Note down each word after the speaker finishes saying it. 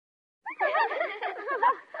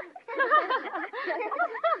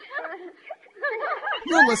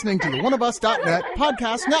You're listening to the oneofus.net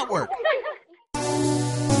podcast network.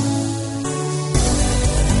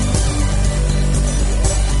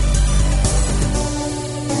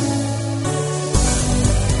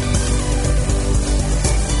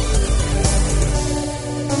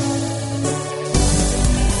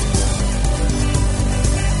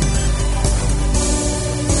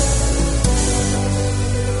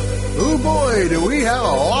 Oh boy, do we have a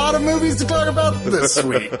lot of movies to talk about this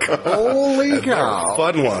week. Holy cow.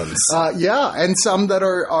 Fun ones. Yeah, and some that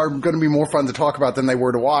are going to be more fun to talk about than they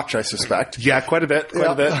were to watch, I suspect. Yeah, quite a bit.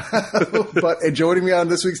 But joining me on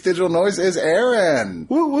this week's Digital Noise is Aaron.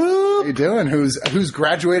 Woo woo. How you doing? Who's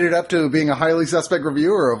graduated up to being a highly suspect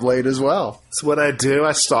reviewer of late as well. That's what I do.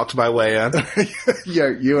 I stalked my way in. Yeah,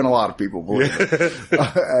 you and a lot of people believe it.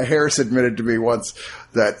 Harris admitted to me once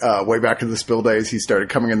that way back in the Spill days, he started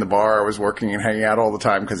coming in the bar. I was working and hanging out all the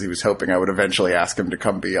time because he was hoping I would eventually ask him to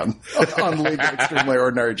come be on League of Extremely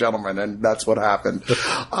Ordinary Gentlemen, and that's what happened.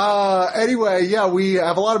 Anyway, yeah, we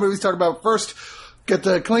have a lot of movies to talk about. First, get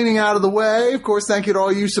the cleaning out of the way. Of course, thank you to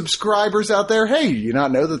all you subscribers out there. Hey, you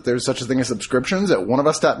not know that there's such a thing as subscriptions at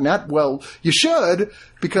oneofus.net? Well, you should,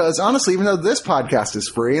 because honestly, even though this podcast is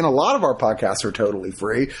free, and a lot of our podcasts are totally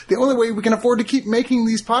free, the only way we can afford to keep making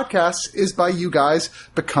these podcasts is by you guys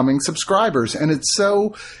becoming subscribers. And it's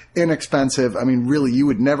so inexpensive. I mean, really, you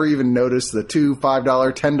would never even notice the $2, $5,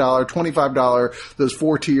 $10, $25, those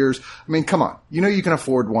 4 tiers. I mean, come on. You know you can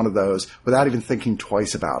afford one of those without even thinking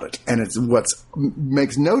twice about it. And it's what's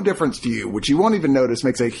makes no difference to you, which you won't even notice,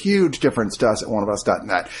 makes a huge difference to us at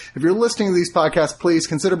oneofus.net. If you're listening to these podcasts, please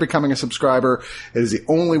consider becoming a subscriber. It is the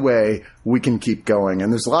only way we can keep going.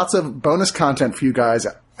 And there's lots of bonus content for you guys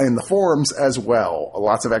in the forums as well.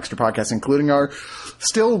 Lots of extra podcasts, including our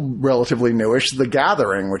still relatively newish The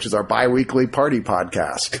Gathering, which is our bi-weekly party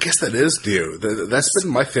podcast. I guess that is new. That's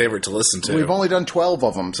been my favorite to listen to. We've only done 12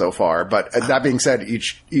 of them so far, but that being said,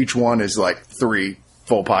 each one is like 3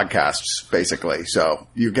 full podcasts, basically. So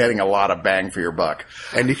you're getting a lot of bang for your buck.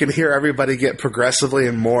 And you can hear everybody get progressively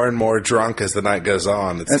and more drunk as the night goes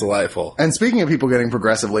on. It's delightful. And speaking of people getting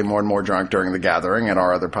progressively more and more drunk during The Gathering and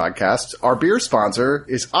our other podcasts, our beer sponsor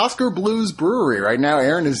is Oscar Blues Brewery. Right now,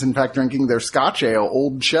 Aaron is in fact drinking their Scotch Ale,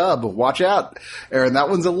 Old Chub. Watch out, Aaron. That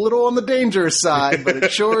one's a little on the dangerous side, but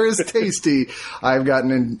it sure is tasty. I've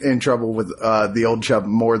gotten in trouble with the Old Chub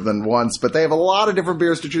more than once, but they have a lot of different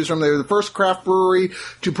beers to choose from. They're the first craft brewery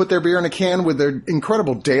to put their beer in a can with their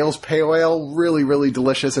incredible Dale's Pale Ale. Really, really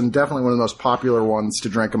delicious, and definitely one of the most popular ones to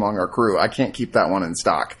drink among our crew. I can't keep that one in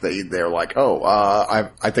stock. They're like, I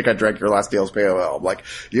think I drank your last Dale's Pale Ale. I'm like,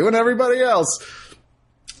 you and everybody else.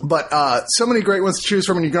 But so many great ones to choose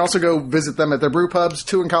from, and you can also go visit them at their brew pubs,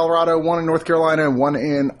 2 in Colorado, 1 in North Carolina, and 1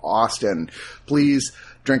 in Austin. Please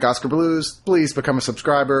drink Oscar Blues. Please become a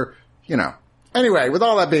subscriber. You know. Anyway, with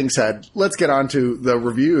all that being said, let's get on to the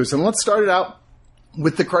reviews, and let's start it out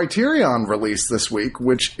with the Criterion release this week,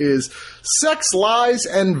 which is Sex, Lies,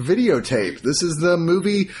 and Videotape. This is the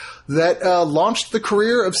movie that launched the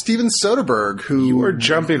career of Steven Soderbergh, who... You are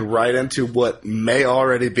jumping right into what may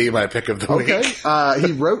already be my pick of the week.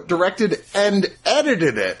 He wrote, directed, and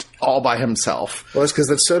edited it all by himself. Well, it's because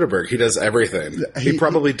it's Soderbergh. He does everything. He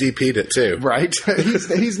probably DP'd it, too. Right.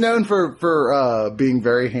 He's known for being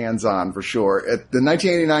very hands-on, for sure. At the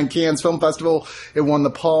 1989 Cannes Film Festival, it won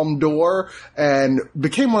the Palme d'Or and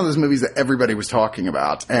became one of those movies that everybody was talking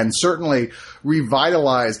about, and certainly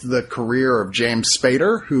revitalized the career of James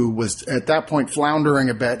Spader, who was at that point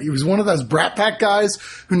floundering a bit. He was one of those Brat Pack guys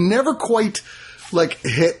who never quite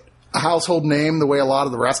hit a household name the way a lot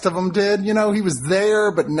of the rest of them did. You know, he was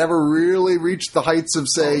there, but never really reached the heights of,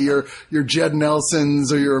 say, your Jed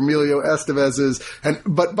Nelsons or your Emilio Estevez's.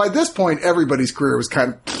 But by this point, everybody's career was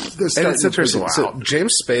kind of... And it's interesting. So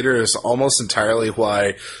James Spader is almost entirely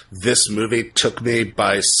why this movie took me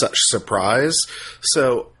by such surprise.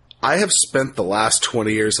 So I have spent the last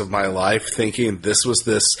 20 years of my life thinking this was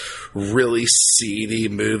this really seedy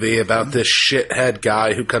movie about this shithead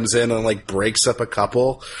guy who comes in and breaks up a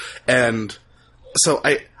couple. And so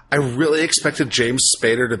I really expected James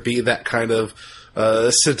Spader to be that kind of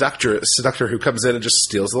seductor who comes in and just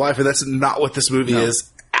steals the life. And that's not what this movie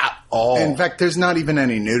is at all. In fact, there's not even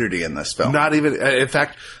any nudity in this film. Not even. In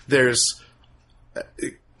fact, there's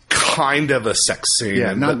kind of a sex scene.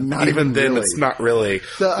 Yeah, not even then. Really. It's not really.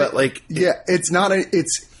 It's not.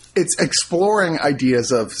 It's exploring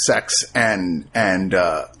ideas of sex and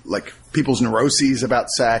people's neuroses about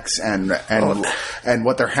sex and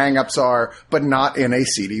what their hang-ups are, but not in a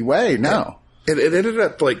seedy way. No. It ended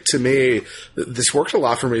up to me, this worked a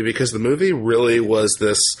lot for me because the movie really was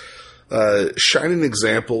this shining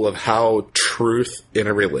example of how truth in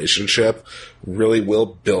a relationship really will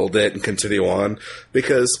build it and continue on.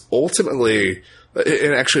 Because ultimately,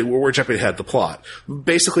 and actually, we're jumping ahead the plot.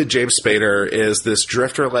 Basically, James Spader is this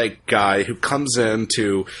drifter-like guy who comes in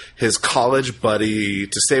to his college buddy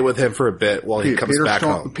to stay with him for a bit while he comes back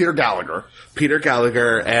home. Peter Gallagher. Peter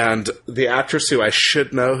Gallagher, and the actress who I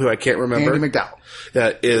should know, who I can't remember. Andie MacDowell.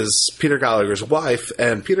 Is Peter Gallagher's wife,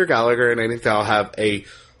 and Peter Gallagher and Andie MacDowell have a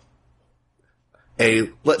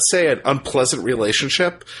let's say, an unpleasant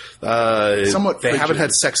relationship. Somewhat they haven't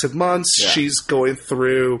had sex in months. Yeah. She's going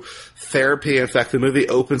through therapy. In fact, the movie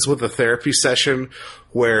opens with a therapy session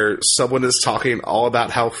where someone is talking all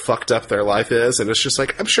about how fucked up their life is, and it's just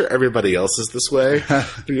like, I'm sure everybody else is this way.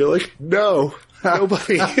 And you're like, no,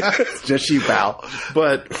 nobody. Just you, pal.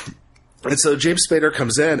 And so James Spader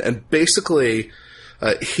comes in, and basically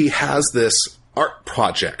he has this art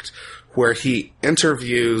project where he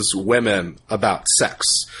interviews women about sex.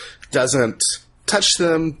 Doesn't touch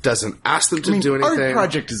them, doesn't ask them to do anything. Art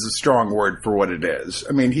project is a strong word for what it is.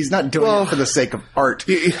 I mean, he's not doing it for the sake of art.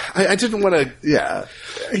 I didn't want to... Yeah.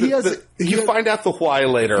 You find out the why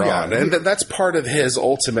later on, and that's part of his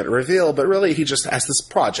ultimate reveal, but really he just has this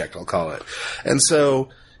project, I'll call it. And so...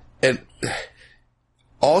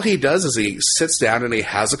 all he does is he sits down and he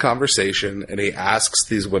has a conversation, and he asks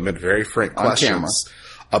these women very frank questions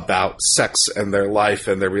about sex and their life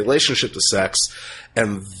and their relationship to sex,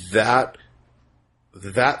 and that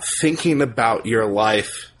thinking about your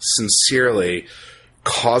life sincerely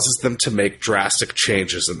causes them to make drastic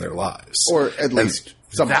changes in their lives. Or at least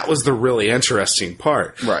that was the really interesting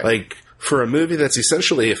part. Right. Like, for a movie that's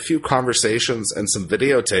essentially a few conversations and some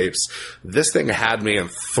videotapes, this thing had me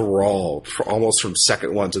enthralled almost from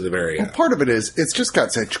second one to the very end. Well, part of it is, it's just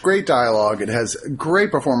got such great dialogue. It has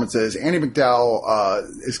great performances. Andie MacDowell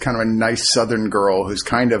is kind of a nice Southern girl who's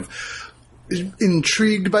kind of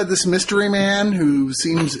intrigued by this mystery man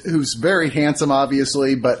who's very handsome,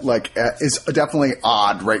 obviously, but is definitely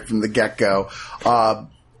odd right from the get-go.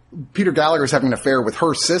 Peter Gallagher's having an affair with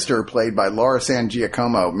her sister, played by Laura San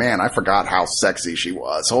Giacomo. Man, I forgot how sexy she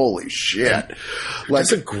was. Holy shit.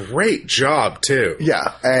 That's a great job, too.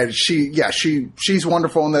 Yeah. And she's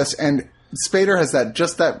wonderful in this. And Spader has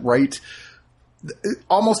that right,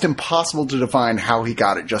 almost impossible to define how he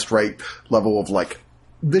got it just right level of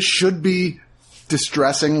this should be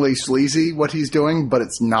distressingly sleazy what he's doing, but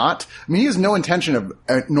it's not. I mean, he has no intention of,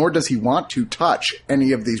 nor does he want to touch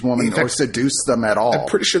any of these women or seduce them at all. I'm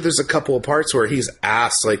pretty sure there's a couple of parts where he's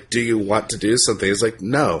asked, do you want to do something? He's like,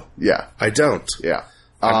 no. Yeah. I don't. Yeah.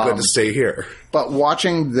 I'm going to stay here. But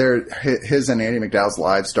watching his and Andie MacDowell's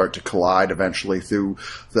lives start to collide eventually through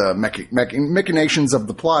the machinations of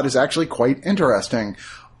the plot is actually quite interesting.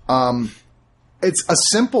 It's a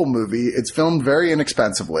simple movie. It's filmed very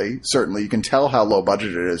inexpensively. Certainly, you can tell how low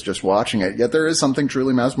budget it is just watching it. Yet there is something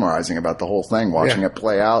truly mesmerizing about the whole thing, watching it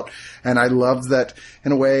play out. And I love that,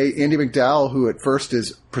 in a way, Andie MacDowell, who at first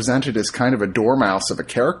is presented as kind of a dormouse of a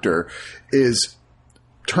character,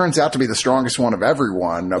 turns out to be the strongest one of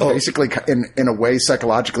everyone. Basically, in a way,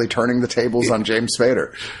 psychologically turning the tables on James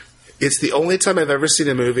Spader. It's the only time I've ever seen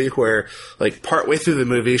a movie where, partway through the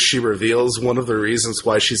movie, she reveals one of the reasons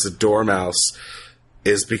why she's a dormouse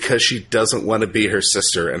is because she doesn't want to be her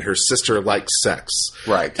sister, and her sister likes sex.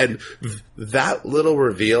 Right. And that little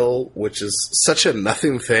reveal, which is such a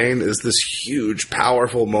nothing thing, is this huge,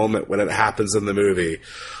 powerful moment when it happens in the movie.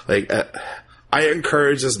 I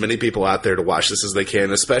encourage as many people out there to watch this as they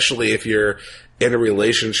can, especially if you're in a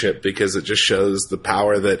relationship, because it just shows the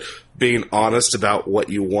power that being honest about what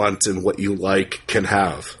you want and what you like can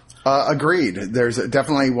have. Agreed. There's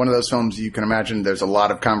definitely one of those films you can imagine there's a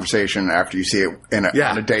lot of conversation after you see it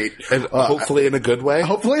on a date. And hopefully in a good way.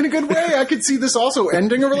 Hopefully in a good way. I could see this also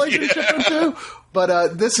ending a relationship or two.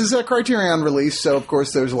 But this is a Criterion release, so of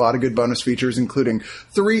course there's a lot of good bonus features, including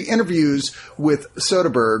 3 interviews with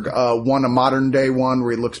Soderbergh. One, a modern day one,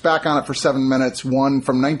 where he looks back on it for 7 minutes. One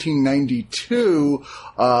from 1992,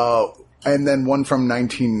 and then one from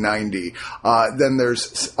 1990. Then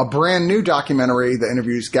there's a brand new documentary that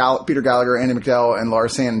interviews Peter Gallagher, Andie MacDowell, and Laura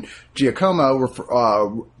San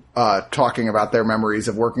Giacomo, talking about their memories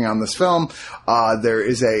of working on this film. There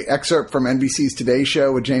is a excerpt from NBC's Today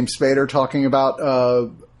Show with James Spader talking about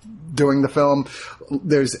doing the film.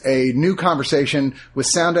 There's a new conversation with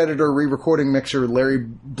sound editor, re-recording mixer Larry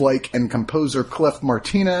Blake, and composer Cliff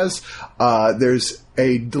Martinez. There's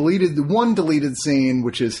one deleted scene,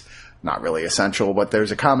 which is not really essential, but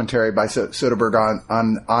there's a commentary by Soderbergh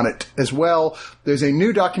on it as well. There's a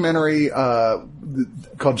new documentary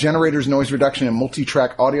called Generators, Noise Reduction, and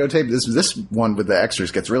Multi-Track Audio Tape. This one with the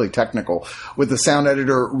extras gets really technical, with the sound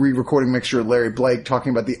editor, re-recording mixture, Larry Blake,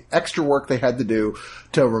 talking about the extra work they had to do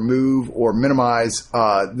to remove or minimize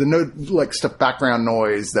stuff, background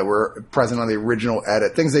noise that were present on the original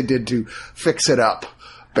edit, things they did to fix it up,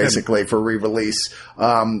 basically, for re-release.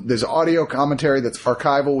 There's audio commentary that's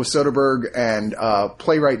archival with Soderbergh and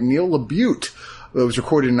playwright Neil LaBute. It was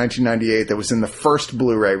recorded in 1998. That was in the first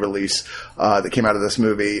Blu-ray release that came out of this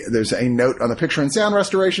movie. There's a note on the picture and sound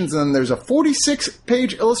restorations, and then there's a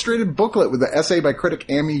 46-page illustrated booklet with an essay by critic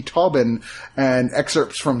Amy Taubin and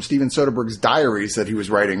excerpts from Steven Soderbergh's diaries that he was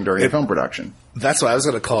writing during the film production. That's what I was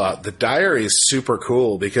going to call out. The diary is super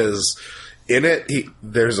cool because in it,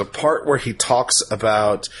 there's a part where he talks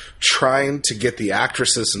about trying to get the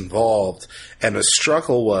actresses involved, and the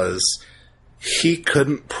struggle was he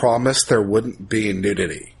couldn't promise there wouldn't be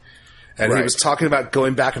nudity. And He was talking about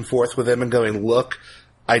going back and forth with him and going, look,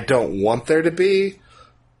 I don't want there to be,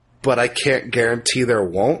 but I can't guarantee there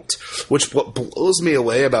won't. Which what blows me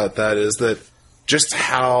away about that is that just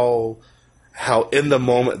how in the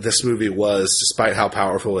moment this movie was, despite how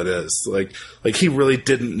powerful it is. Like he really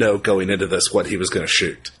didn't know going into this what he was going to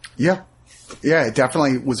shoot. Yeah. Yeah, it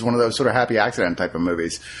definitely was one of those sort of happy accident type of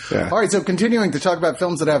movies. Yeah. All right, so continuing to talk about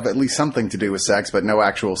films that have at least something to do with sex, but no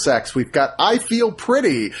actual sex, we've got I Feel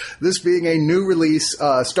Pretty, this being a new release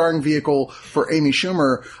starring vehicle for Amy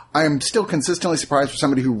Schumer. I am still consistently surprised for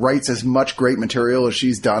somebody who writes as much great material as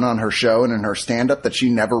she's done on her show and in her stand-up that she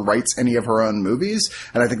never writes any of her own movies.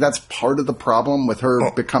 And I think that's part of the problem with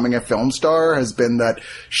her becoming a film star, has been that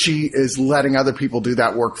she is letting other people do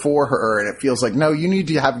that work for her. And it feels like, no, you need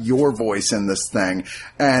to have your voice in this thing.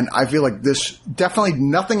 And I feel like this definitely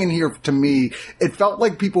nothing in here to me. It felt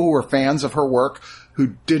like people who were fans of her work who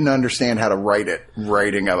didn't understand how to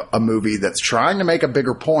writing a movie that's trying to make a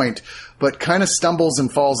bigger point, but kind of stumbles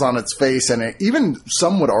and falls on its face, and even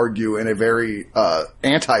some would argue in a very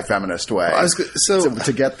anti-feminist way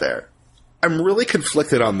to get there. I'm really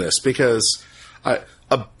conflicted on this because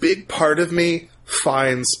a big part of me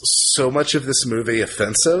finds so much of this movie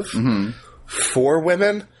offensive for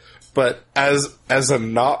women, but as a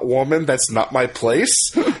not woman, that's not my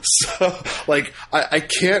place. So, I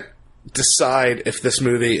can't decide if this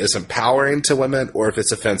movie is empowering to women or if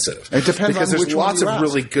it's offensive. It depends because on there's which lots one of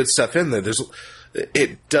really good stuff in there.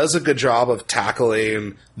 It does a good job of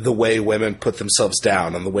tackling the way women put themselves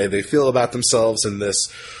down and the way they feel about themselves in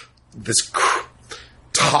this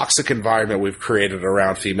toxic environment we've created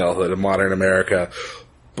around femalehood in modern America.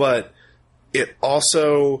 But it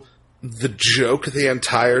also, the joke the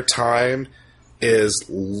entire time is,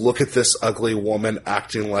 look at this ugly woman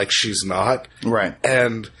acting like she's not. Right.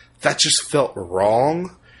 And that just felt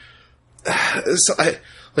wrong. So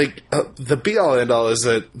the be-all, end-all is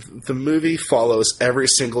that the movie follows every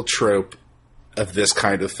single trope of this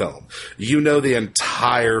kind of film. You know the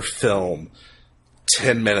entire film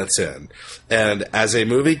 10 minutes in. And as a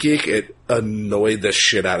movie geek, it annoyed the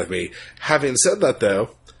shit out of me. Having said that,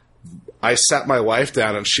 though, I sat my wife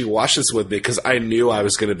down and she watched this with me because I knew I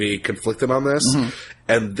was going to be conflicted on this.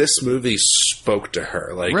 And this movie spoke to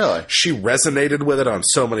her. Really? She resonated with it on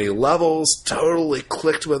so many levels, totally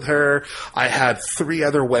clicked with her. I had 3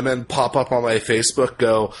 other women pop up on my Facebook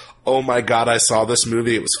go, oh my God, I saw this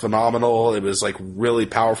movie. It was phenomenal. It was really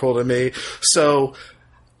powerful to me. So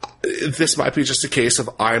this might be just a case of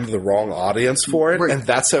I'm the wrong audience for it, and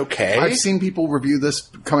that's okay. I've seen people review this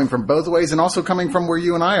coming from both ways and also coming from where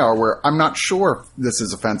you and I are, where I'm not sure if this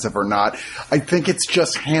is offensive or not. I think it's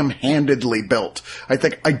just ham-handedly built. I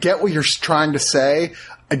get what you're trying to say.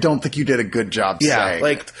 I don't think you did a good job saying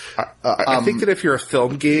it. I think that if you're a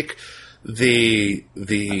film geek, the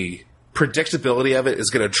predictability of it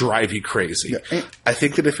is going to drive you crazy. Yeah. I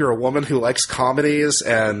think that if you're a woman who likes comedies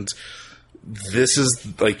and this is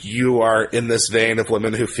you are in this vein of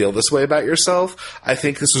women who feel this way about yourself, I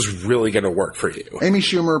think this is really going to work for you. Amy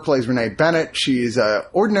Schumer plays Renee Bennett. She's an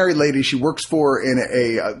ordinary lady. She works for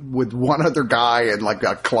with one other guy in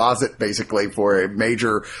a closet, basically, for a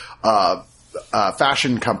major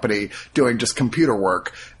fashion company doing just computer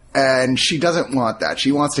work. And she doesn't want that.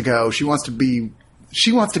 She wants to go. She wants to be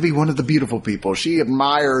one of the beautiful people. She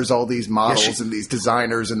admires all these models and these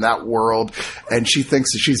designers in that world, and she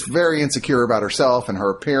thinks that she's very insecure about herself and her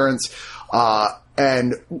appearance.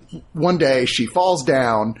 And one day she falls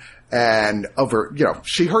down and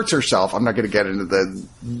she hurts herself. I'm not going to get into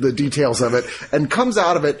the details of it, and comes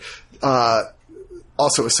out of it,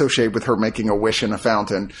 also associated with her making a wish in a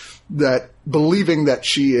fountain. believing that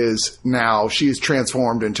she is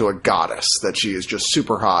transformed into a goddess, that she is just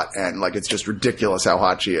super hot and like it's just ridiculous how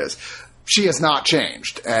hot she is. She has not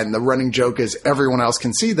changed. And the running joke is everyone else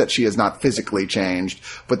can see that she has not physically changed,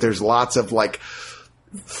 but there's lots of like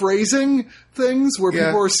phrasing things where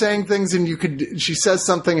people are saying things and she says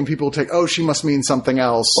something and people take, oh, she must mean something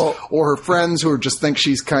else. Or her friends who just think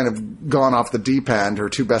she's kind of gone off the deep end, her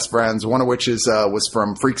two best friends, one of which was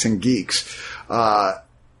from Freaks and Geeks.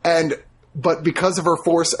 But because of her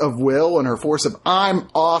force of will and her force of I'm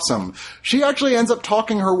awesome, she actually ends up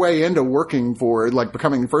talking her way into working for, like,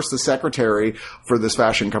 becoming first the secretary for this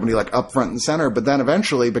fashion company, like, up front and center, but then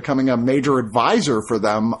eventually becoming a major advisor for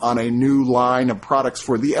them on a new line of products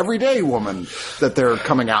for the everyday woman that they're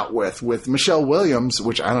coming out with Michelle Williams,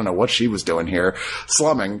 which I don't know what she was doing here,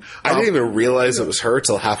 slumming. I didn't even realize it was her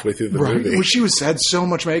till halfway through the movie. Well, she had so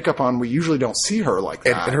much makeup on, we usually don't see her like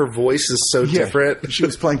that. And her voice is so different. She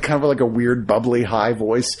was playing kind of like a weird, bubbly, high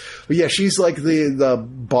voice. But yeah, she's like the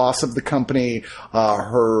boss of the company.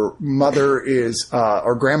 Her mother is,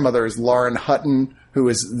 or grandmother is Lauren Hutton,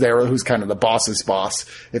 who's kind of the boss's boss,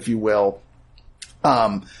 if you will.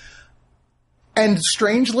 And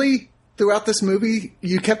strangely, throughout this movie,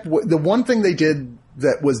 the one thing they did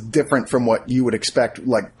that was different from what you would expect,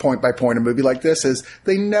 like point by point, a movie like this, is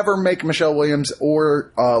they never make Michelle Williams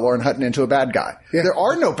or Lauren Hutton into a bad guy. Yeah. There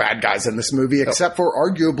are no bad guys in this movie except for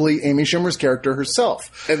arguably Amy Schumer's character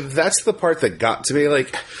herself. And that's the part that got to me.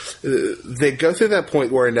 Like, they go through that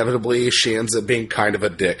point where inevitably she ends up being kind of a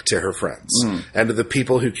dick to her friends and to the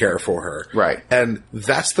people who care for her. Right. And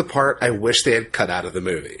that's the part I wish they had cut out of the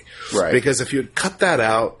movie. Right. Because if you had cut that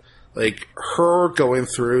out, like, her going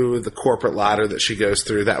through the corporate ladder that she goes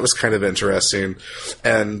through, that was kind of interesting.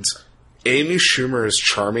 And Amy Schumer is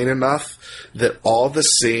charming enough that all the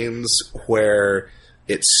scenes where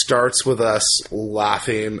it starts with us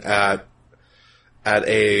laughing at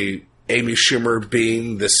Amy Schumer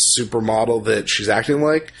being this supermodel that she's acting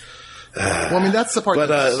like. Well, I mean, that's the part. But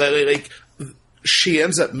like, she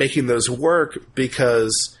ends up making those work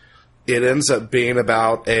because it ends up being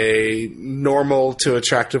about a normal to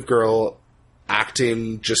attractive girl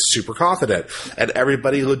acting just super confident. And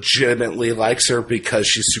everybody legitimately likes her because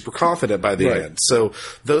she's super confident by the end. So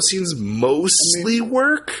those scenes mostly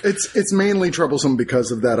work. It's mainly troublesome because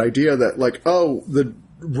of that idea that, like, oh, the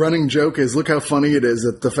running joke is, look how funny it is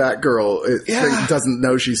that the fat girl doesn't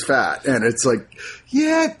know she's fat. And it's like,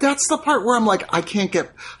 yeah, that's the part where I'm like, I can't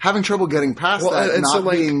having trouble getting past that. And not so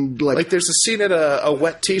being like, there's a scene at a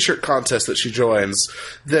wet t-shirt contest that she joins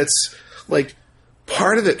that's like,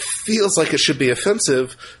 part of it feels like it should be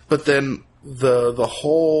offensive, but then the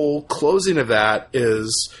whole closing of that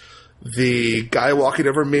is the guy walking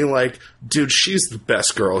over me like, dude, she's the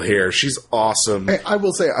best girl here. She's awesome. I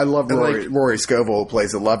will say, I love Rory Scovel, who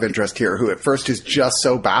plays a love interest here, who at first is just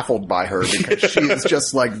so baffled by her because she is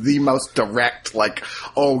just like the most direct, like,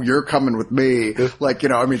 oh, you're coming with me. Like, you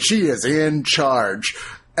know, I mean, she is in charge.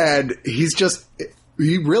 And he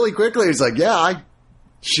really quickly is like, yeah,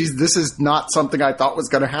 this is not something I thought was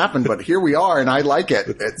going to happen, but here we are, and I like it.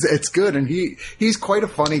 It's good, and he's quite a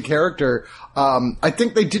funny character. I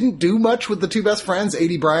think they didn't do much with the two best friends,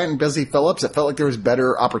 Adie Bryant and Busy Phillips. It felt like there was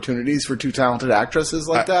better opportunities for two talented actresses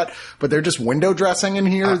like that, but they're just window dressing in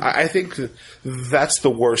here. I think that's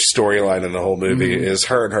the worst storyline in the whole movie is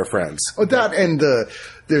her and her friends. Oh, that and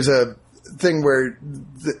there's a thing where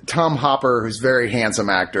Tom Hopper, who's a very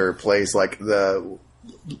handsome actor, plays like the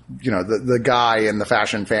guy in the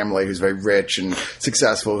fashion family who's very rich and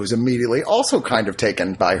successful, who's immediately also kind of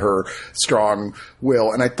taken by her strong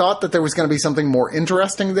will. And I thought that there was going to be something more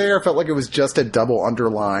interesting there. I felt like it was just a double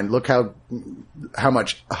underline. Look how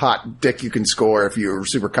much hot dick you can score if you're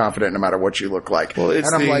super confident no matter what you look like. Well, and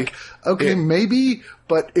I'm like, okay, maybe,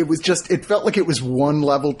 but it felt like it was one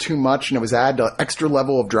level too much and it was add an extra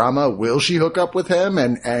level of drama. Will she hook up with him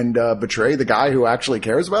and betray the guy who actually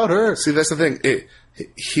cares about her? See, that's the thing.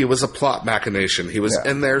 He was a plot machination. He was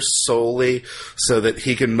in there solely so that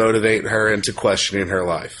he can motivate her into questioning her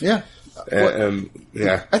life. Yeah.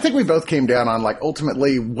 I think we both came down on, like,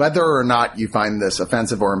 ultimately, whether or not you find this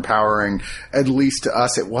offensive or empowering, at least to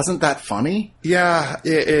us, it wasn't that funny. Yeah,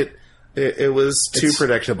 it was too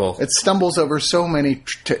predictable. It stumbles over so many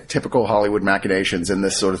typical Hollywood machinations in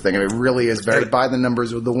this sort of thing. And it really is very by the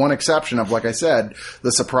numbers, with the one exception of, like I said,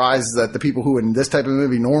 the surprise that the people who in this type of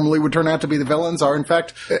movie normally would turn out to be the villains are, in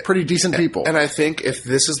fact, pretty decent people. And I think if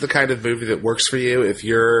this is the kind of movie that works for you, if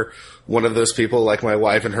you're one of those people like my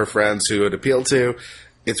wife and her friends who it appealed to,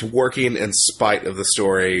 it's working in spite of the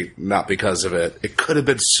story, not because of it. It could have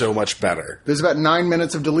been so much better. There's about 9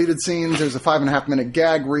 minutes of deleted scenes. There's a 5.5 minute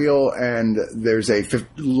gag reel, and there's a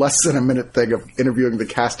less than a minute thing of interviewing the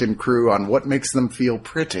cast and crew on what makes them feel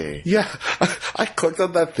pretty. Yeah, I clicked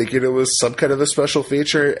on that thinking it was some kind of a special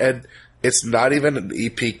feature, and it's not even an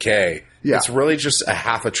EPK. Yeah. It's really just a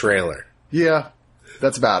half a trailer. Yeah,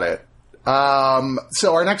 that's about it.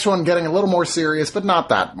 So our next one, getting a little more serious, but not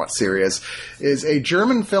that much serious, is a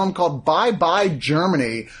German film called Bye Bye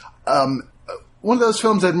Germany. One of those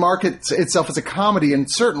films that markets itself as a comedy, and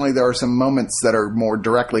certainly there are some moments that are more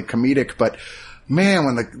directly comedic, but man,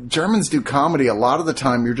 when the Germans do comedy, a lot of the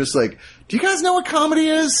time you're just like, do you guys know what comedy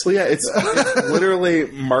is? Well, yeah, it's literally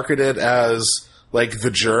marketed as like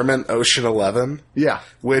the German Ocean 11. Yeah.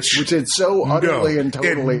 Which is so utterly and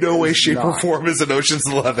totally... in no way, shape, or form is an Ocean's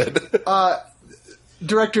 11.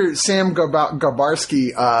 Director Sam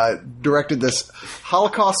Garbarsky directed this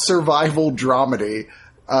Holocaust survival dramedy.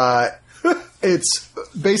 It's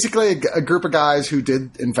basically a group of guys who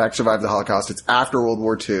did, in fact, survive the Holocaust. It's after World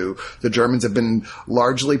War II. The Germans have been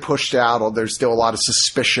largely pushed out. There's still a lot of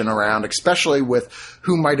suspicion around, especially with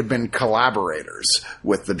who might have been collaborators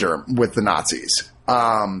with the Nazis.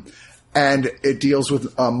 And it deals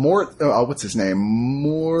with what's his name?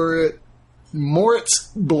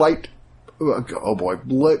 Moritz Blight. Oh boy,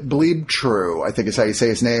 Bleib True, I think is how you say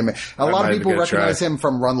his name. A lot of people recognize him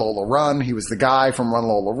from Run Lola Run. He was the guy from Run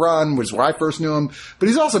Lola Run, which is where I first knew him. But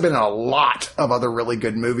he's also been in a lot of other really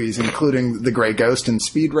good movies, including The Grey Ghost and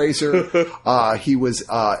Speed Racer. He was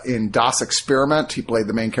in Das Experiment. He played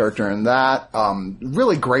the main character in that.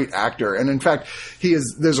 Really great actor. And in fact,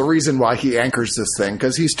 there's a reason why he anchors this thing,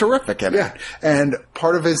 because he's terrific in it. And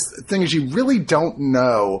part of his thing is you really don't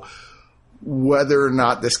know whether or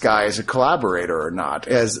not this guy is a collaborator or not,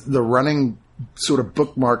 as the running sort of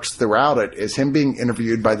bookmarks throughout it is him being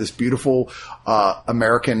interviewed by this beautiful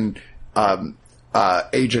American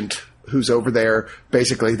agent who's over there.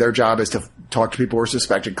 Basically, their job is to talk to people who are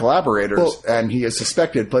suspected collaborators, and he is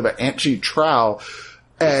suspected, played by Antje Trau.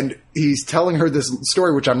 And he's telling her this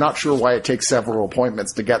story, which I'm not sure why it takes several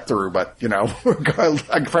appointments to get through, but,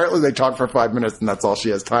 apparently they talk for 5 minutes and that's all she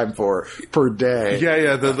has time for per day.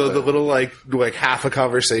 Yeah, the little, like half a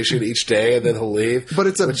conversation each day and then he'll leave. But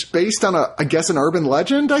it's based on an urban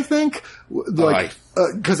legend, I think.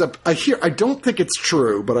 Because I don't think it's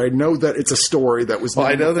true, but I know that it's a story that was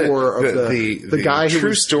I know before that of the guy who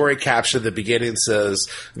true story caption at the beginning says,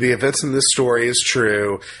 the events in this story is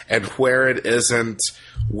true, and where it isn't,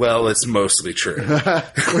 well, it's mostly true.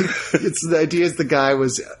 It's the idea is the guy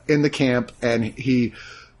was in the camp and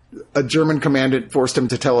a German commandant forced him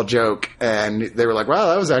to tell a joke, and they were like, wow,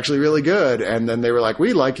 that was actually really good. And then they were like,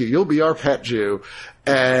 we like you. You'll be our pet Jew.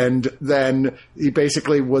 And then he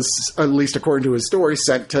basically was, at least according to his story,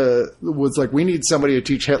 was like, we need somebody to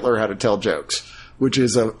teach Hitler how to tell jokes, which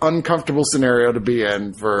is an uncomfortable scenario to be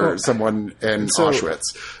in for someone in Auschwitz.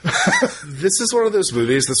 This is one of those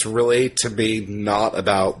movies that's really, to me, not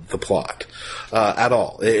about the plot at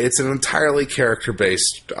all. It's an entirely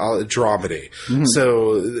character-based dramedy. Mm-hmm.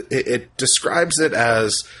 So it describes it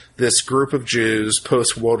as this group of Jews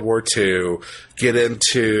post-World War II get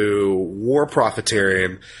into war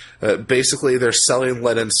profiteering. Basically, they're selling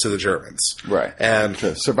Lenins to the Germans. Right. And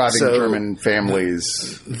surviving German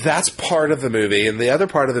families. That's part of the movie. And the other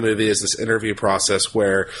part of the movie is this interview process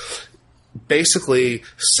where basically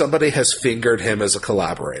somebody has fingered him as a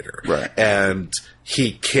collaborator. Right. And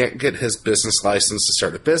he can't get his business license to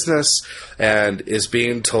start a business and is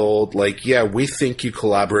being told, like, yeah, we think you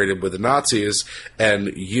collaborated with the Nazis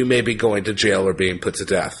and you may be going to jail or being put to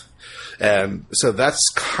death. And so that's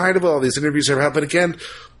kind of what all these interviews are about. But again,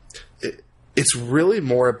 it's really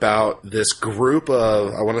more about this group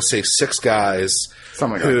of, I want to say 6 guys.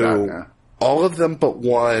 Something who, like that, yeah. All of them but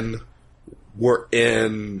one were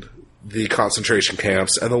in the concentration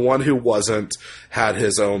camps, and the one who wasn't had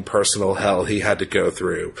his own personal hell he had to go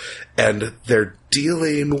through. And they're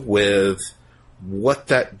dealing with what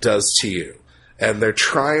that does to you. And they're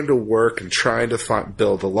trying to work and trying to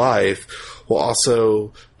build a life, while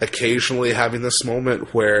also occasionally having this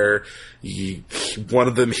moment where one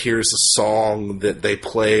of them hears a song that they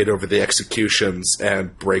played over the executions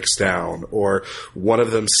and breaks down, or one of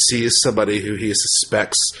them sees somebody who he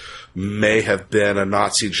suspects may have been a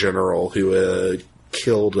Nazi general who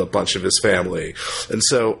killed a bunch of his family. And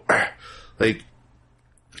so, like,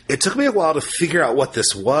 it took me a while to figure out what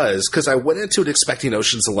this was, because I went into it expecting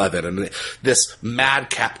Ocean's 11 and this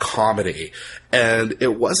madcap comedy, and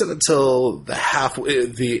it wasn't until the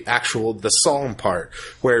song part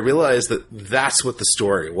where I realized that that's what the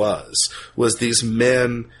story was these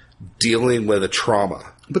men dealing with a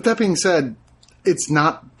trauma. But that being said, it's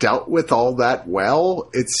not dealt with all that well.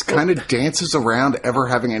 It's kind of dances around ever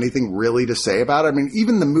having anything really to say about it. I mean,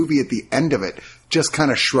 even the movie at the end of it just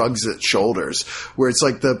kind of shrugs its shoulders, where it's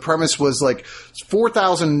like the premise was like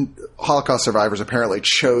 4,000 Holocaust survivors apparently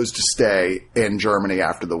chose to stay in Germany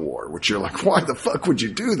after the war, which you're like, why the fuck would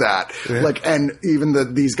you do that? Yeah. Like, and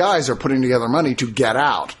even these guys are putting together money to get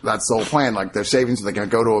out. That's the whole plan. Like, they're saving so they can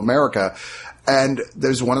go to America. And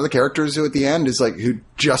there's one of the characters who at the end is like, who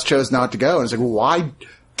just chose not to go. And it's like, well, why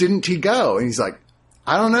didn't he go? And he's like,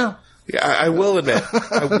 I don't know. Yeah, I will admit,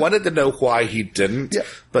 I wanted to know why he didn't. Yeah,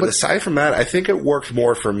 but aside from that, I think it worked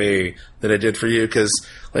more for me than it did for you because,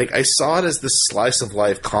 like, I saw it as this slice of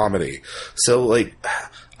life comedy. So, like,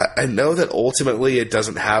 I know that ultimately it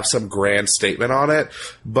doesn't have some grand statement on it,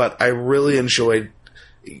 but I really enjoyed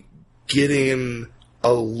getting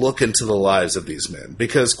a look into the lives of these men.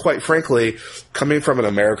 Because, quite frankly, coming from an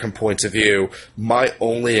American point of view, my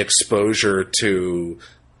only exposure to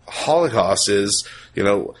Holocaust is, you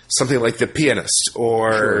know, something like The Pianist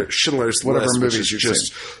or Schindler's List, which is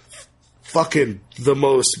just fucking the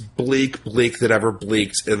most bleak that ever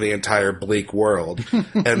bleaked in the entire bleak world.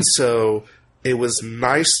 And so it was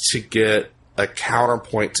nice to get a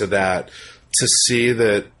counterpoint to that, to see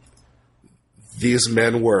that these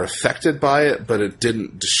men were affected by it, but it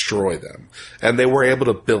didn't destroy them. And they were able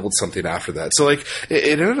to build something after that. So, like,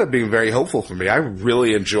 it ended up being very hopeful for me. I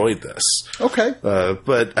really enjoyed this. Okay.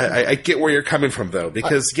 But I get where you're coming from, though,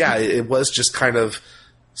 because, it was just kind of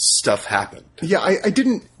stuff happened. Yeah, I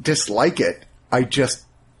didn't dislike it. I just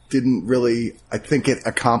didn't really, I think it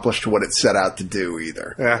accomplished what it set out to do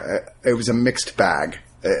either. Yeah. It was a mixed bag.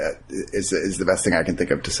 Is the best thing I can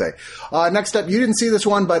think of to say. Next up, you didn't see this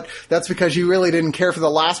one, but that's because you really didn't care for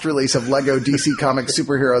the last release of Lego DC Comics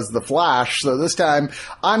Superheroes The Flash. So this time,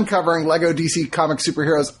 I'm covering Lego DC Comics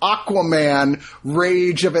Superheroes Aquaman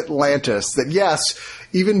Rage of Atlantis. That, yes,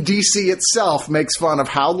 even DC itself makes fun of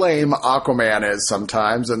how lame Aquaman is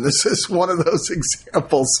sometimes, and this is one of those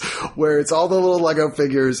examples where it's all the little Lego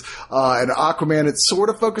figures, and Aquaman it's sort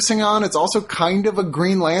of focusing on. It's also kind of a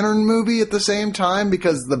Green Lantern movie at the same time,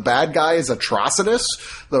 because the bad guy is Atrocitus,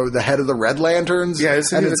 the head of the Red Lanterns. Yeah,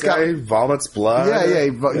 isn't he the guy who vomits blood?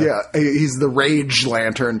 Yeah. He's the Rage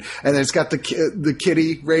Lantern, and then it's got the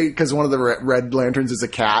kitty, right? Because one of the Red Lanterns is a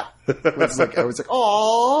cat. I was like,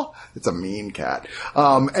 "Aw, it's a mean cat."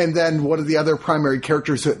 And then one of the other primary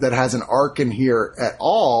characters that has an arc in here at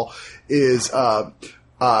all is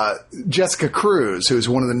Jessica Cruz, who's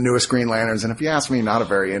one of the newest Green Lanterns. And if you ask me, not a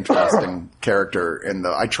very interesting character.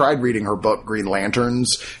 I tried reading her book, Green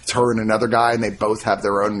Lanterns. It's her and another guy, and they both have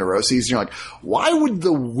their own neuroses. And you're like, why would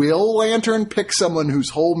the Will Lantern pick someone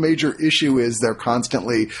whose whole major issue is they're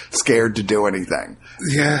constantly scared to do anything?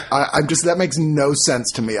 Yeah. That makes no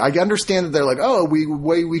sense to me. I understand that they're like, oh,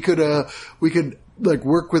 we could like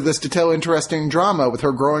work with this to tell interesting drama with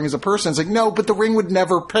her growing as a person. It's like, no, but the Ring would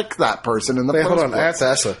never pick that person in the first place. Hold on, I have to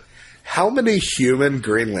ask you. How many human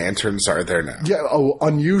Green Lanterns are there now? Yeah,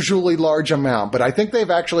 unusually large amount. But I think they've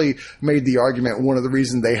actually made the argument one of the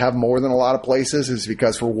reasons they have more than a lot of places is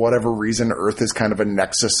because for whatever reason, Earth is kind of a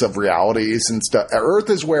nexus of realities and stuff. Earth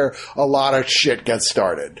is where a lot of shit gets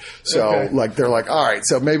started. So, like, they're like, all right,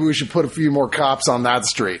 so maybe we should put a few more cops on that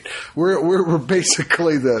street. We're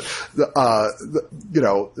basically the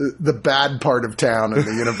bad part of town in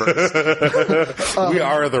the universe. We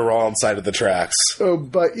are the wrong side of the tracks.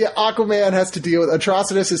 But yeah, Aquaman has to deal with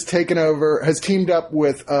Atrocitus has teamed up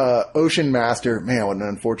with Ocean Master, man, what an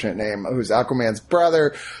unfortunate name, who's Aquaman's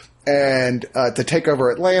brother, and to take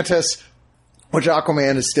over Atlantis, which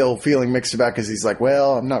Aquaman is still feeling mixed about because he's like,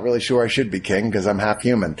 well, I'm not really sure I should be king because I'm half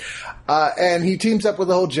human. And he teams up with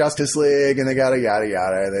the whole Justice League, and they got a yada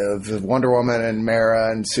yada. They have Wonder Woman and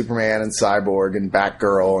Mera and Superman and Cyborg and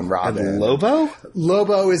Batgirl and Robin. And Lobo?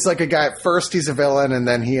 Lobo is like a guy, at first he's a villain, and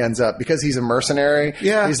then he ends up, because he's a mercenary,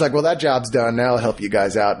 he's like, well, that job's done. Now I'll help you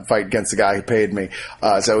guys out and fight against the guy who paid me.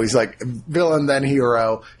 So he's like villain, then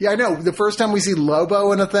hero. Yeah, I know. The first time we see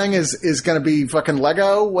Lobo in a thing is going to be fucking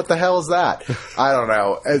Lego. What the hell is that? I don't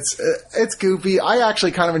know. It's goofy. I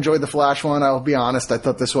actually kind of enjoyed the Flash one. I'll be honest. I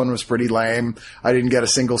thought this one was pretty lame. I didn't get a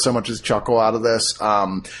single so much as chuckle out of this.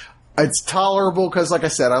 It's tolerable because, like I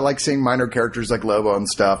said, I like seeing minor characters like Lobo and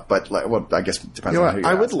stuff, but I guess it depends on who you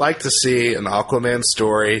I would like to see an Aquaman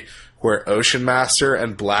story where Ocean Master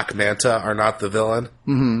and Black Manta are not the villain.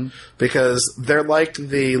 Mm-hmm. Because they're like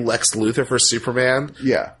the Lex Luthor for Superman.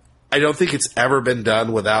 Yeah. I don't think it's ever been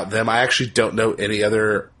done without them. I actually don't know any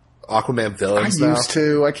other Aquaman villains. I used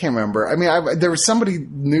to. I can't remember. I mean, there was somebody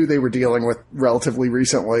new they were dealing with relatively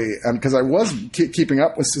recently, because I was keeping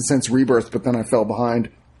up with since Rebirth, but then I fell behind.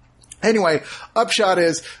 Anyway, upshot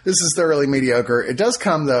is, this is thoroughly mediocre. It does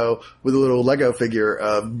come, though, with a little Lego figure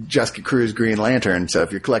of Jessica Cruz Green Lantern. So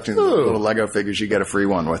if you're collecting little Lego figures, you get a free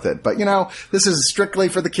one with it. But, this is strictly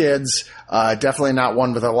for the kids. Definitely not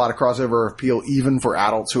one with a lot of crossover appeal, even for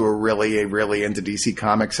adults who are really, really into DC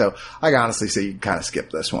Comics. So I can honestly say you can kind of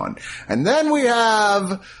skip this one. And then we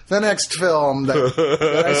have the next film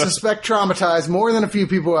that I suspect traumatized more than a few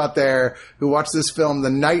people out there who watched this film, The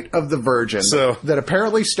Night of the Virgin, that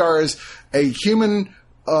apparently stars a human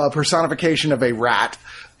personification of a rat.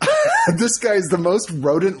 This guy is the most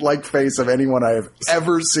rodent-like face of anyone I have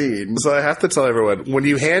ever seen. So I have to tell everyone, when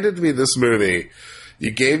you handed me this movie, you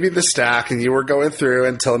gave me the stack and you were going through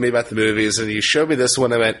and telling me about the movies and you showed me this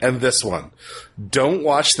one and this one. Don't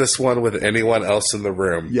watch this one with anyone else in the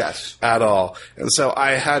room. Yes. At all. And so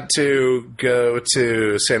I had to go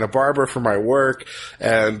to Santa Barbara for my work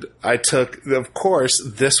and I took, of course,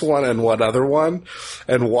 this one and one other one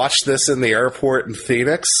and watched this in the airport in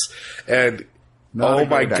Phoenix and oh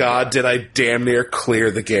my God, did I damn near clear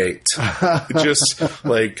the gate. Just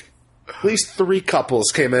like... At least 3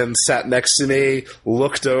 couples came in, sat next to me,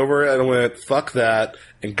 looked over, and went, fuck that,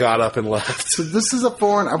 and got up and left. So this is a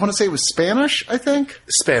foreign, I want to say it was Spanish, I think?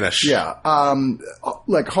 Spanish. Yeah.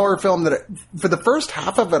 Like horror film that, for the first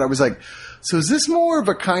half of it, I was like, so is this more of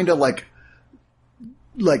a kind of like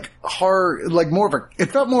horror, like more of a,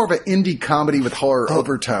 it felt more of an indie comedy with horror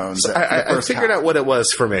overtones. So I figured out what it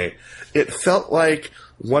was for me. It felt like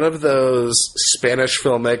one of those Spanish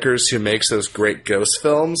filmmakers who makes those great ghost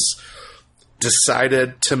films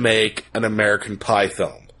decided to make an American Pie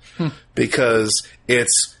film because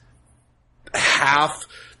it's half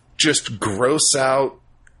just gross out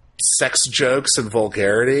sex jokes and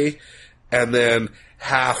vulgarity and then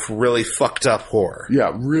half really fucked up horror.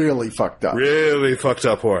 Yeah, really fucked up. Really fucked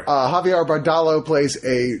up horror. Javier Bardalo plays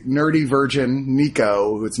a nerdy virgin,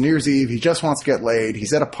 Nico. It's New Year's Eve. He just wants to get laid.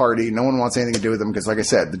 He's at a party. No one wants anything to do with him because, like I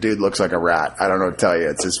said, the dude looks like a rat. I don't know what to tell you.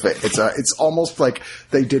 It's his face. It's almost like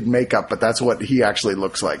they did makeup, but that's what he actually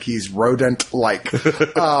looks like. He's rodent-like.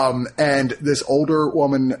 And this older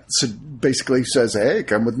woman basically says, hey,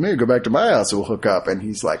 come with me. Go back to my house. We'll hook up. And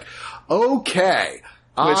he's like, okay.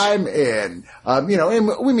 I'm in. And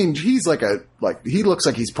we mean, he's he looks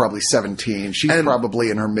like he's probably 17. She's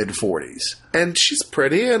probably in her mid-40s. And she's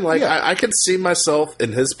pretty, and I could see myself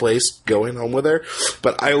in his place going home with her.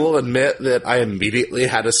 But I will admit that I immediately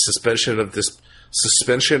had a suspension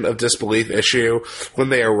of disbelief issue when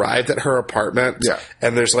they arrived at her apartment. Yeah.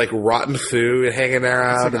 And there's rotten food hanging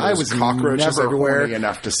around, and there's cockroaches everywhere. Horny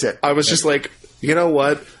enough to sit. I was just like, you know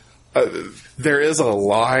what? There is a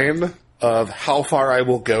line of how far I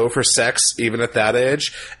will go for sex, even at that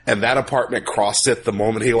age, and that apartment crossed it the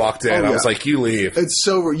moment he walked in. I was like, you leave. It's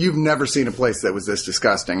so, you've never seen a place that was this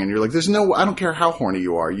disgusting, and you're like, there's no, I don't care how horny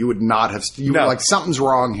you are, you would not have, were like, something's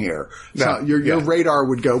wrong here. So your radar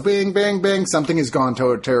would go bing, bing, bing, something has gone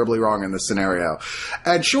terribly wrong in this scenario.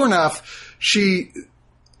 And sure enough, she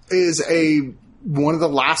is one of the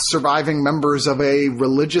last surviving members of a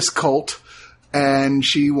religious cult, and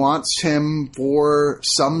she wants him for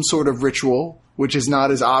some sort of ritual, which is not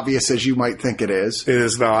as obvious as you might think it is. It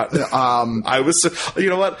is not. I was, you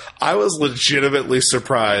know what? I was legitimately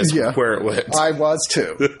surprised where it went. I was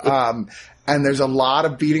too. And there's a lot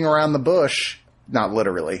of beating around the bush, not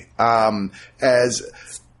literally, as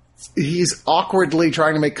he's awkwardly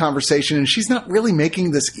trying to make conversation, and she's not really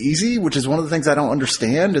making this easy, which is one of the things I don't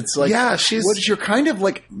understand. It's like, you're kind of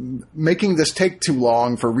like making this take too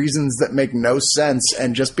long for reasons that make no sense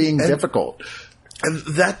and just being difficult. And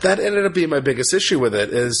that ended up being my biggest issue with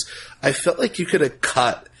it, is I felt like you could have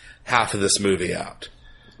cut half of this movie out.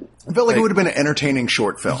 I felt like it would have been an entertaining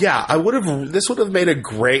short film. Yeah, this would have made a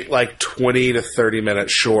great 20 to 30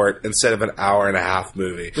 minute short instead of an hour and a half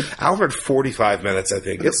movie. Hour and 45 minutes, I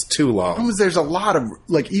think. It's too long. There's a lot of,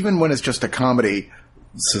 even when it's just a comedy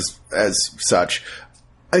as such,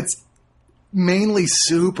 it's mainly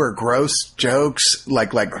super gross jokes,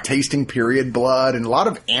 like tasting period blood, and a lot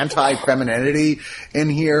of anti-femininity in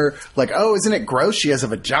here. Oh, isn't it gross? She has a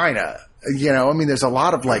vagina. There's a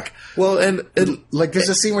lot of there's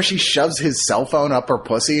a scene where she shoves his cell phone up her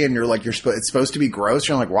pussy, and you're like, it's supposed to be gross.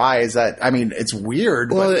 You're like, why is that? It's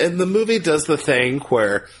weird. Well, and the movie does the thing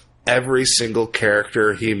where every single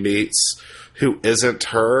character he meets who isn't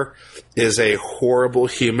her is a horrible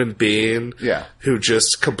human being who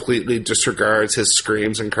just completely disregards his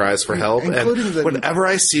screams and cries for help. And whenever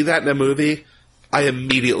I see that in a movie, I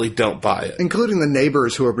immediately don't buy it. Including the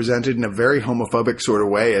neighbors, who are presented in a very homophobic sort of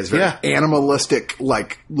way as very animalistic,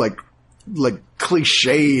 like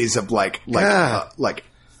cliches of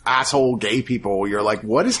asshole gay people. You're like,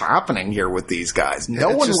 what is happening here with these guys? No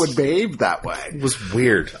one would behave that way. It was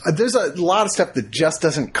weird. There's a lot of stuff that just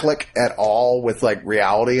doesn't click at all with like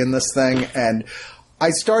reality in this thing, and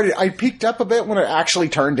I peaked up a bit when it actually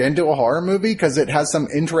turned into a horror movie because it has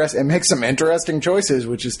it makes some interesting choices,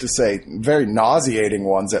 which is to say very nauseating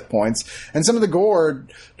ones at points. And some of the gore,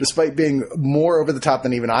 despite being more over the top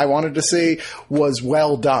than even I wanted to see, was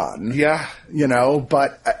well done. Yeah.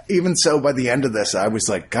 But even so, by the end of this, I was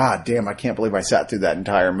like, God damn, I can't believe I sat through that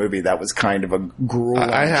entire movie. That was kind of a grueling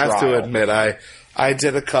I have trial. to admit, I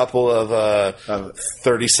did a couple of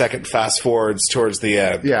 30-second fast forwards towards the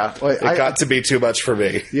end. Yeah. Well, it got to be too much for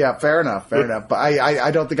me. Yeah, fair enough. But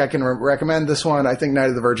I don't think I can recommend this one. I think Night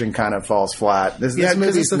of the Virgin kind of falls flat. This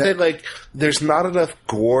movie's the thing, like, there's not enough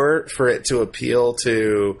gore for it to appeal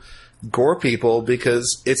to gore people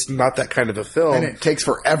because it's not that kind of a film. And it takes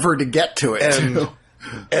forever to get to it, too.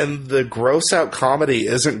 And the gross out comedy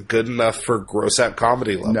isn't good enough for gross out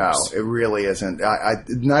comedy levels. No, it really isn't.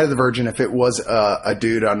 Night of the Virgin, if it was a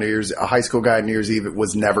dude on a high school guy on New Year's Eve, it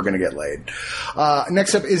was never going to get laid.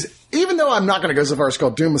 Next up is, even though I'm not going to go so far as to call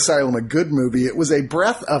Doom Asylum a good movie, it was a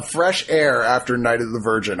breath of fresh air after Night of the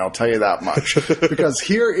Virgin. I'll tell you that much. Because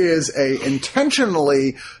here is a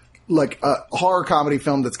intentionally like a horror comedy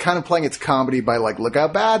film that's kind of playing its comedy by like, look how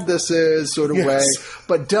bad this is sort of way,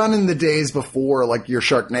 but done in the days before like your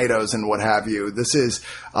Sharknadoes and what have you. This is,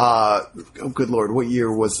 oh good Lord, what year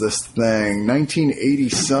was this thing? 1980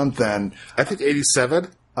 something. I think 87.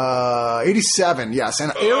 87, yes.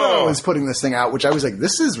 And Arrow is putting this thing out, which I was like,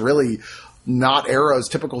 this is really not Arrow's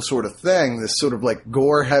typical sort of thing. This sort of like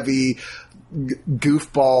gore heavy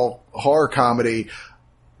goofball horror comedy.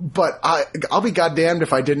 But I'll be goddamned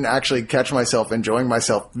if I didn't actually catch myself enjoying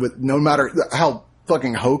myself with no matter how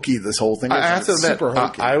fucking hokey this whole thing is. I have to admit, super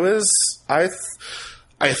hokey.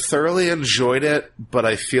 I thoroughly enjoyed it, but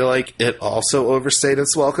I feel like it also overstayed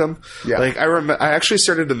its welcome. Yeah. Like I actually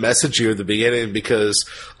started to message you at the beginning because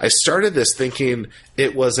I started this thinking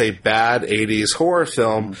it was a bad 80s horror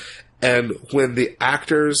film, and when the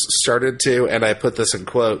actors started to, and I put this in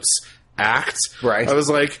quotes, act, right. I was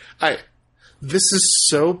like,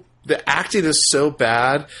 the acting is so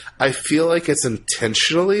bad, I feel like it's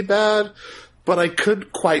intentionally bad, but I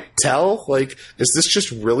couldn't quite tell, like, is this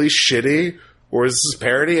just really shitty? Or is this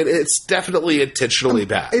parody? And it's definitely intentionally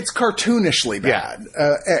bad. It's cartoonishly bad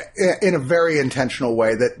in a very intentional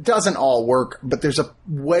way that doesn't all work, but there's a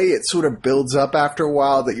way it sort of builds up after a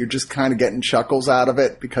while that you're just kind of getting chuckles out of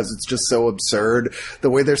it because it's just so absurd. The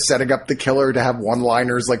way they're setting up the killer to have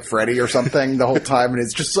one-liners like Freddy or something the whole time, and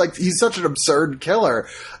it's just like he's such an absurd killer.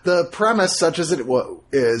 The premise, such as it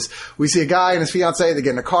is, we see a guy and his fiancée, they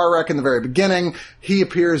get in a car wreck in the very beginning. He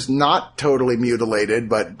appears not totally mutilated,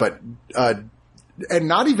 but and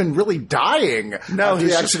not even really dying. No,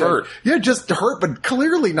 he's just hurt. Yeah, just hurt, but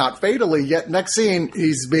clearly not fatally. Yet next scene,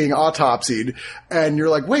 he's being autopsied, and you're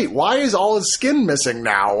like, wait, why is all his skin missing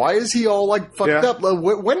now? Why is he all like fucked up?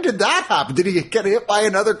 When did that happen? Did he get hit by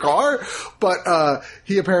another car? But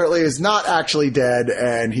he apparently is not actually dead,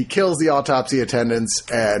 and he kills the autopsy attendants,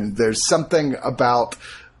 and there's something about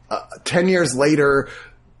 10 years later,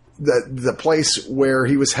 the place where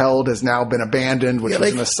he was held has now been abandoned, which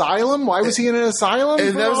was an asylum. Why was he in an asylum?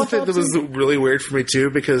 And that was the thing that was really weird for me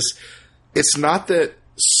too, because it's not that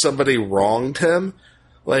somebody wronged him.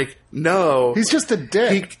 Like, no. He's just a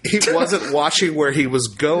dick. He wasn't watching where he was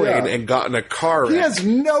going and got in a car wreck. He has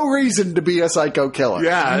no reason to be a psycho killer.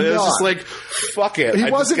 Yeah, it was just like, fuck it.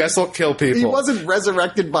 I just guess I'll kill people. He wasn't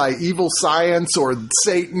resurrected by evil science or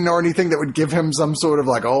Satan or anything that would give him some sort of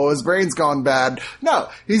like, oh, his brain's gone bad. No,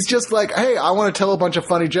 he's just like, hey, I want to tell a bunch of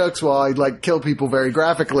funny jokes while I like kill people very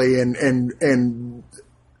graphically and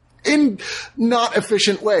in not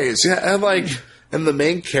efficient ways. Yeah, and like... And the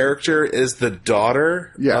main character is the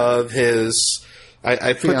daughter of his,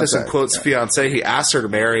 I put this in quotes, fiancé. He asked her to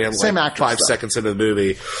marry him like 5 seconds into the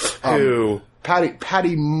movie.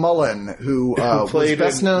 Patty Mullen, who was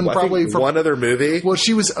best known probably for one other movie. Well,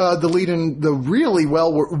 she was the lead in the really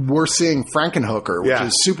we're seeing Frankenhooker, which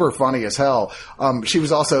is super funny as hell. She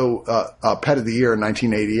was also Pet of the Year in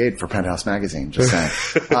 1988 for Penthouse Magazine. Just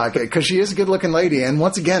saying, because she is a good-looking lady. And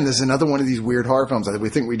once again, this is another one of these weird horror films. I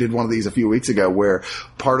think we did one of these a few weeks ago, where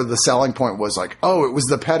part of the selling point was like, oh, it was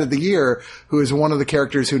the Pet of the Year, who is one of the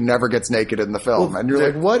characters who never gets naked in the film, and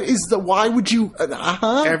you're like, what is the? Why would you?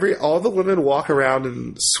 All the women walk around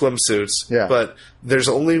in swimsuits, but there's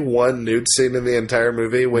only one nude scene in the entire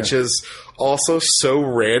movie, which is also so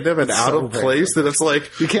random and out of place that it's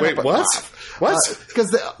like, you can't wait, what? What?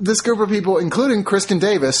 Because this group of people, including Kristen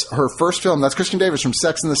Davis, her first film, that's Kristen Davis from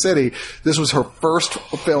Sex and the City, this was her first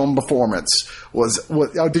film performance.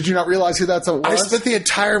 Did you not realize who that was? I spent the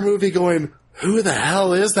entire movie going, who the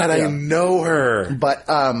hell is that? Yeah. I know her. But,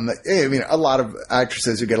 I mean, a lot of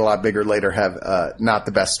actresses who get a lot bigger later have not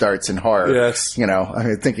the best starts in horror. Yes. You know, I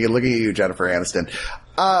mean, looking at you, Jennifer Aniston.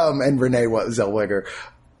 And Renee Zellweger.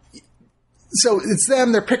 So it's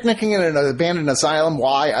them. They're picnicking in an abandoned asylum.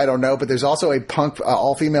 Why? I don't know. But there's also a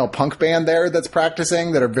all-female punk band there that's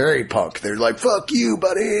practicing that are very punk. They're like, fuck you,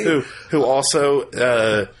 buddy. Who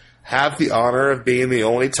also have the honor of being the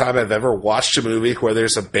only time I've ever watched a movie where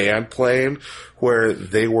there's a band playing where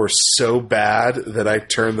they were so bad that I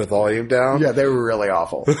turned the volume down. Yeah, they were really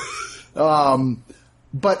awful.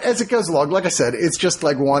 But as it goes along, like I said, it's just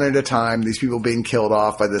like one at a time. These people being killed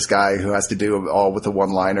off by this guy who has to do it all with a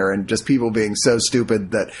one-liner, and just people being so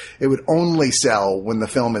stupid that it would only sell when the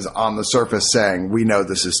film is on the surface saying, we know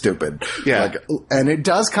this is stupid. Yeah. And it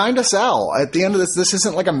does kind of sell. At the end of this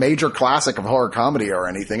isn't like a major classic of horror comedy or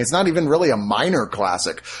anything. It's not even really a minor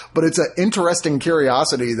classic, but it's an interesting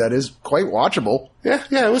curiosity that is quite watchable. Yeah,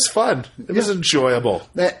 it was fun. It was enjoyable.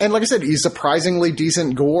 And like I said, he's surprisingly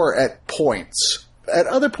decent gore at points. At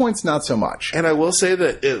other points, not so much. And I will say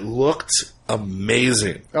that it looked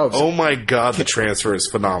amazing. Oh my God, the transfer is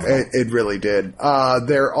phenomenal. It really did.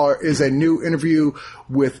 There is a new interview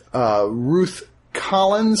with Ruth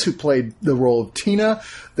Collins, who played the role of Tina.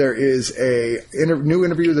 There is a new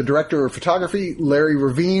interview with the director of photography, Larry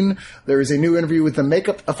Ravine. There is a new interview with the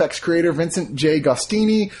makeup effects creator, Vincent J.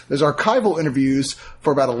 Gostini. There's archival interviews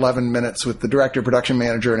for about 11 minutes with the director, production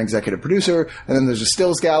manager, and executive producer. And then there's a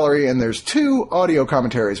stills gallery, and there's 2 audio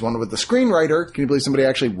commentaries. One with the screenwriter. Can you believe somebody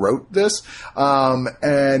actually wrote this?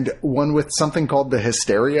 And one with something called The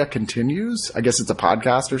Hysteria Continues. I guess it's a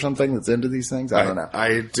podcast or something that's into these things. I don't know.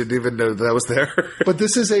 I didn't even know that was there. But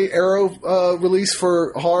this is a Arrow release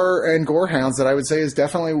for horror and gore hounds that I would say is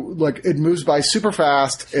definitely, like, it moves by super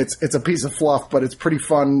fast. It's a piece of fluff, but it's pretty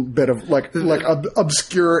fun bit of like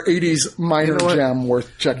obscure 80s minor gem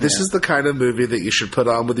worth checking This out. is the kind of movie that you should put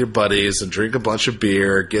on with your buddies and drink a bunch of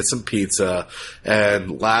beer, get some pizza,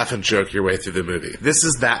 and laugh and joke your way through the movie. This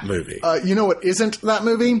is that movie. You know what isn't that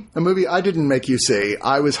movie? A movie I didn't make you see.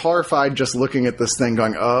 I was horrified just looking at this thing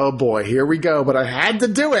going, oh boy, here we go. But I had to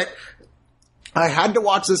do it. I had to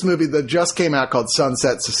watch this movie that just came out called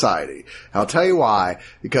Sunset Society. I'll tell you why.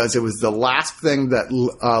 Because it was the last thing that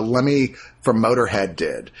Lemmy from Motorhead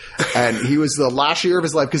did. And he was the last year of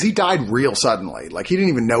his life, because he died real suddenly. Like, he didn't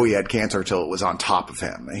even know he had cancer until it was on top of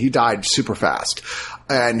him. And he died super fast.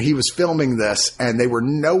 And he was filming this, and they were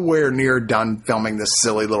nowhere near done filming this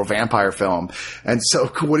silly little vampire film. And so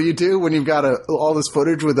what do you do when you've got all this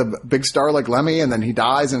footage with a big star like Lemmy, and then he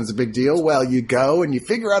dies and it's a big deal? Well, you go and you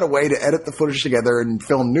figure out a way to edit the footage together and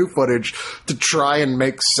film new footage to try and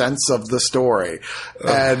make sense of the story.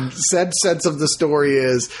 And said sense of the story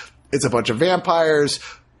is, it's a bunch of vampires.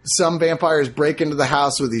 Some vampires break into the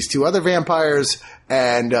house with these 2 other vampires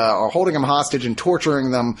and are holding them hostage and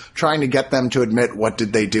torturing them, trying to get them to admit what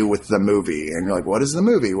did they do with the movie. And you're like, what is the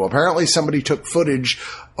movie? Well, apparently somebody took footage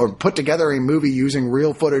or put together a movie using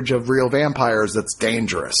real footage of real vampires that's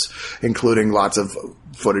dangerous, including lots of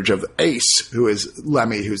footage of Ace, who is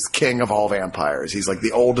Lemmy, who's king of all vampires. He's like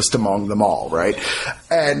the oldest among them all, right?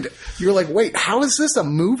 And you're like, wait, how is this a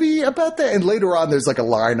movie about that? And later on, there's like a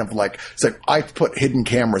line of like, it's like, I put hidden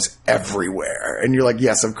cameras everywhere. And you're like,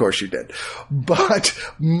 yes, of course you did. But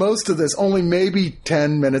most of this, only maybe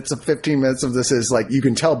 10 minutes of 15 minutes of this is like, you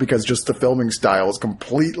can tell because just the filming style is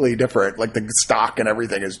completely different. Like the stock and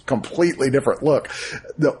everything is completely different. Look,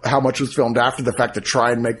 how much was filmed after the fact to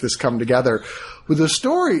try and make this come together. But the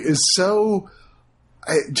story is so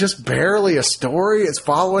just barely a story. It's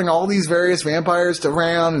following all these various vampires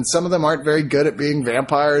around, and some of them aren't very good at being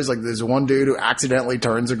vampires. Like there's one dude who accidentally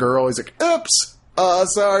turns a girl. He's like, oops.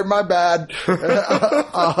 Sorry, my bad.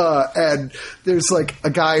 And there's like a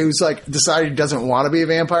guy who's like decided he doesn't want to be a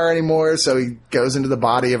vampire anymore. So he goes into the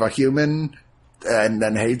body of a human and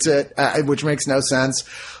then hates it, which makes no sense.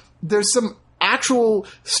 There's some actual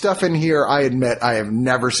stuff in here, I admit, I have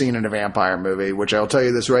never seen in a vampire movie, which I'll tell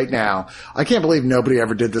you this right now. I can't believe nobody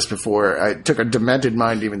ever did this before. It took a demented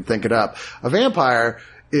mind to even think it up. A vampire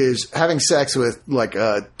is having sex with like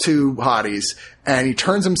 2 hotties, and he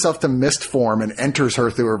turns himself to mist form and enters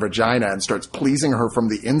her through her vagina and starts pleasing her from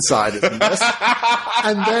the inside as mist,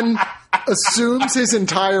 and then assumes his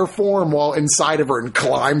entire form while inside of her and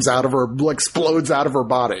climbs out of her, explodes out of her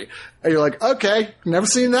body. And you're like, okay, never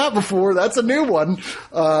seen that before. That's a new one.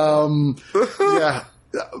 Yeah.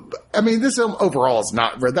 I mean, this film overall is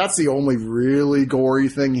not. That's the only really gory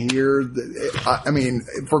thing here. I mean,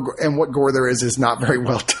 and what gore there is not very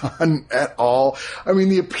well done at all. I mean,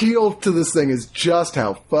 the appeal to this thing is just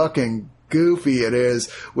how fucking goofy it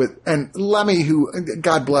is. And Lemmy, who,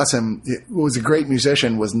 God bless him, was a great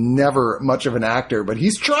musician, was never much of an actor, but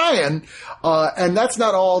he's trying. And that's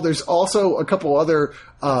not all. There's also a couple other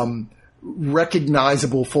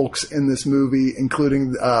recognizable folks in this movie,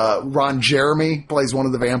 including Ron Jeremy plays one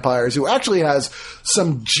of the vampires, who actually has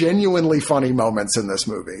some genuinely funny moments in this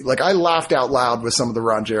movie. Like, I laughed out loud with some of the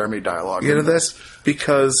Ron Jeremy dialogue. You know this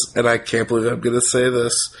because, and I can't believe I'm going to say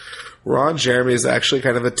this, Ron Jeremy is actually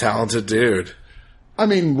kind of a talented dude. I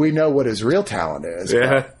mean, we know what his real talent is,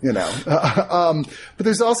 yeah. But, you know. But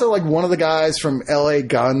there's also, like, one of the guys from L.A.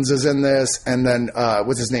 Guns is in this, and then,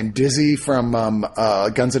 what's his name? Dizzy from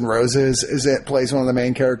Guns N' Roses plays one of the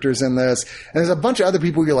main characters in this. And there's a bunch of other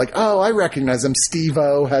people you're like, oh, I recognize them.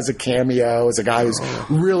 Steve-O has a cameo as a guy who's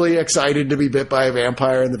really excited to be bit by a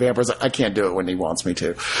vampire, and the vampire's like, I can't do it when he wants me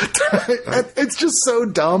to. It's just so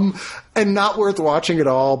dumb and not worth watching at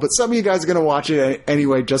all, but some of you guys are going to watch it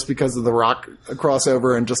anyway just because of the Rock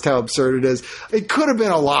crossover and just how absurd it is. It could have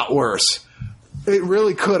been a lot worse. It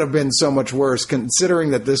really could have been so much worse,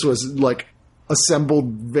 considering that this was, like, assembled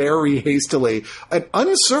very hastily and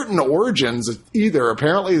uncertain origins either.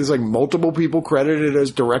 Apparently there's like multiple people credited as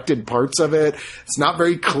directed parts of it. It's not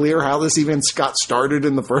very clear how this even got started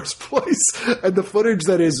in the first place. And the footage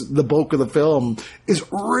that is the bulk of the film is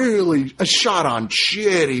really a shot on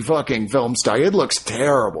shitty fucking film stock. It looks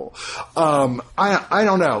terrible. I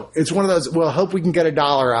don't know. It's one of those, well, hope we can get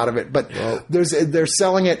 $1 out of it, but they're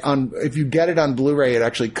selling it on, if you get it on Blu-ray, it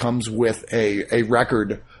actually comes with a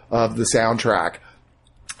record of the soundtrack.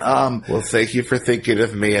 Well, thank you for thinking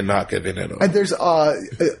of me and not giving it away. And there's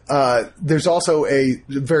also a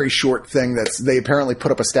very short thing they apparently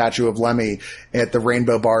put up a statue of Lemmy at the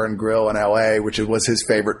Rainbow Bar and Grill in LA, which was his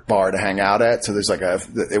favorite bar to hang out at. So there's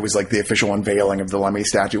it was like the official unveiling of the Lemmy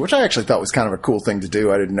statue, which I actually thought was kind of a cool thing to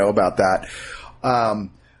do. I didn't know about that.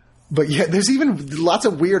 But yeah, there's even lots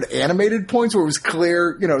of weird animated points where it was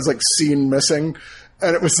clear, it was like scene missing.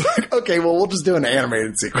 And it was like, okay, well, we'll just do an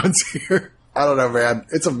animated sequence here. I don't know, man.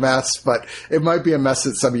 It's a mess, but it might be a mess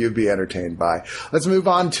that some of you would be entertained by. Let's move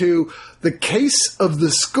on to The Case of the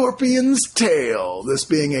Scorpion's Tail. This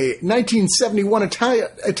being a 1971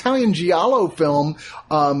 Italian giallo film,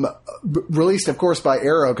 released, of course, by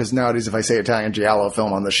Arrow, because nowadays if I say Italian giallo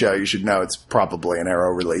film on the show, you should know it's probably an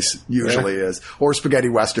Arrow release. Usually is. Or spaghetti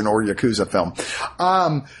western or Yakuza film.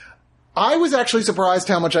 I was actually surprised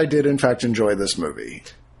how much I did, in fact, enjoy this movie.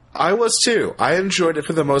 I was too. I enjoyed it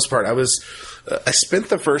for the most part. I spent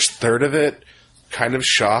the first third of it kind of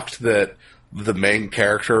shocked that the main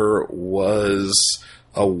character was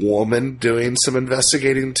a woman doing some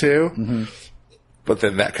investigating too. Mm-hmm. But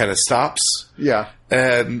then that kind of stops. Yeah.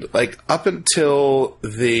 And like up until who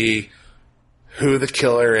the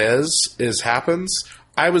killer is happens,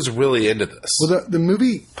 I was really into this. Well, the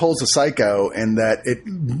movie pulls a psycho in that it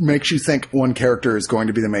makes you think one character is going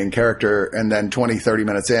to be the main character, and then 20, 30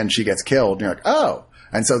 minutes in, she gets killed, and you're like, oh.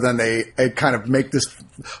 And so then they kind of make this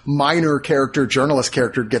minor character, journalist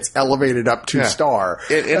character, gets elevated up to star.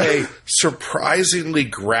 In a surprisingly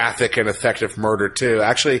graphic and effective murder, too.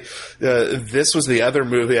 Actually, this was the other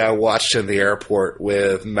movie I watched in the airport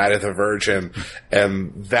with Night of the Virgin,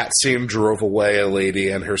 and that scene drove away a lady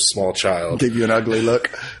and her small child. Give you an ugly look.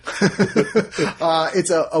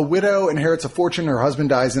 It's a widow inherits a fortune. Her husband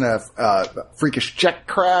dies in a freakish jet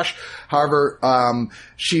crash. However,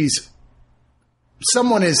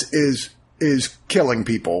 someone is killing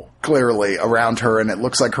people clearly around her, and it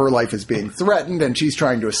looks like her life is being threatened, and she's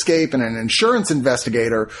trying to escape, and an insurance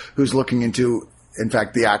investigator who's looking into, in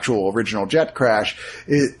fact, the actual original jet crash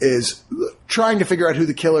is trying to figure out who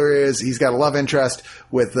the killer is. He's got a love interest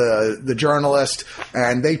with the journalist,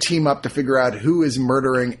 and they team up to figure out who is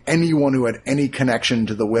murdering anyone who had any connection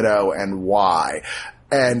to the widow and why.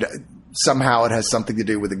 And somehow it has something to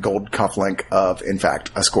do with the gold cufflink of, in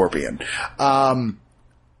fact, a scorpion.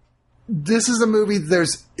 This is a movie,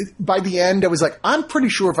 by the end, I was like, I'm pretty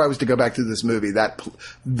sure if I was to go back to this movie, that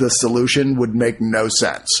the solution would make no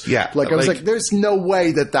sense. Yeah. I was like, there's no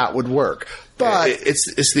way that would work. But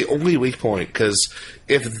it's the only weak point, because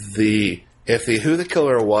if the who the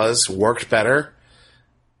killer was worked better,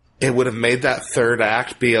 it would have made that third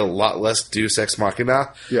act be a lot less Deus Ex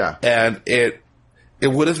Machina. Yeah. And it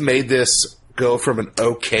would have made this go from an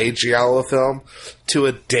okay giallo film to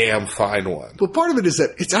a damn fine one. Well, part of it is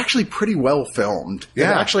that it's actually pretty well filmed.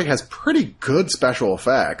 Yeah. It actually has pretty good special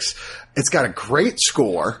effects. It's got a great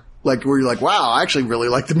score. Like, where you're like, wow, I actually really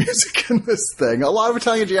like the music in this thing. A lot of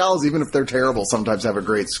Italian giallos, even if they're terrible, sometimes have a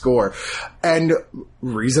great score. And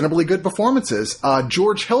reasonably good performances.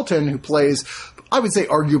 George Hilton, who plays, I would say,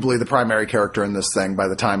 arguably the primary character in this thing by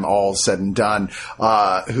the time all's said and done,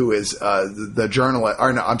 who is the journalist,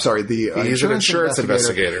 or no, I'm sorry, he's an insurance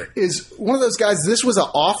investigator. Is one of those guys, this was an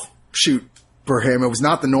offshoot for him. It was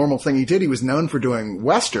not the normal thing he did. He was known for doing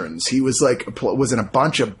westerns. He was was in a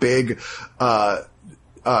bunch of big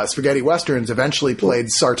spaghetti westerns, eventually played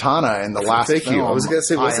Sartana in the last film. Thank you. I was going to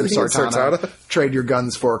say, wasn't he Sartana? Trade your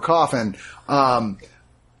guns for a coffin.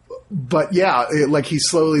 But yeah, he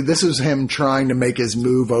slowly, this is him trying to make his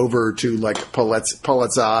move over to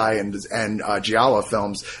Polizei and giallo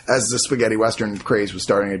films as the spaghetti western craze was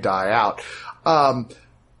starting to die out.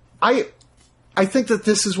 I think that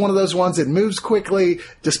this is one of those ones that moves quickly,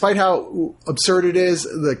 despite how absurd it is.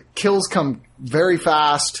 The kills come very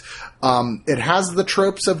fast. It has the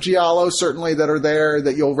tropes of giallo, certainly, that are there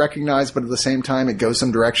that you'll recognize, but at the same time, it goes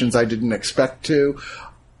some directions I didn't expect to.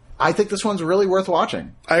 I think this one's really worth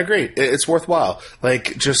watching. I agree. It's worthwhile.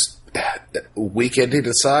 Just weekending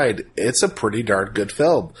aside, it's a pretty darn good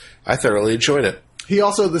film. I thoroughly enjoyed it. He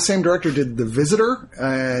also, the same director, did The Visitor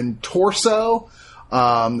and Torso.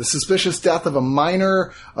 The Suspicious Death of a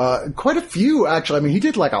Minor, quite a few, actually. I mean, he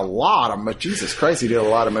did a lot of, Jesus Christ, he did a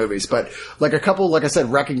lot of movies, but a couple, like I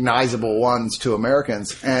said, recognizable ones to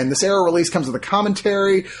Americans. And this Arrow release comes with a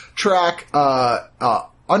commentary track,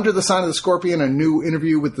 Under the Sign of the Scorpion, a new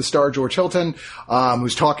interview with the star George Hilton,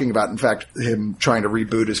 who's talking about, in fact, him trying to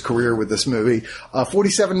reboot his career with this movie. A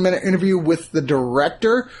 47-minute interview with the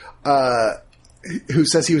director, who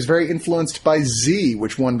says he was very influenced by Z,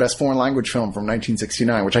 which won Best Foreign Language Film from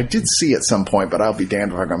 1969, which I did see at some point, but I'll be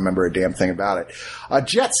damned if I can remember a damn thing about it.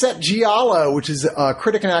 Jet Set Giallo, which is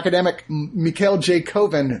critic and academic Mikhail J.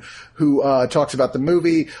 Koven, who talks about the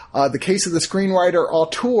movie. The Case of the Screenwriter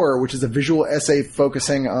Auteur, which is a visual essay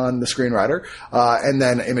focusing on the screenwriter, and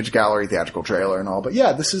then Image Gallery theatrical trailer and all. But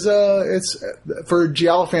yeah, this is it's for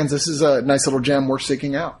Giallo fans, this is a nice little gem worth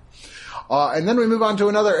seeking out. And then we move on to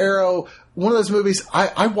another Arrow. One of those movies,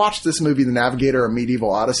 I watched this movie, The Navigator, A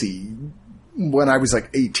Medieval Odyssey, when I was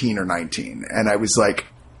 18 or 19. And I was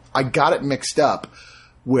I got it mixed up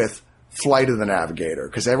with Flight of the Navigator,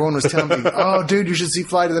 because everyone was telling me, oh, dude, you should see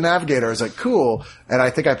Flight of the Navigator. I was cool. And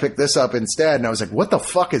I think I picked this up instead. And I was what the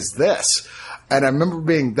fuck is this? And I remember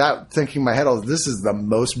thinking in my head, this is the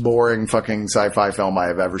most boring fucking sci-fi film I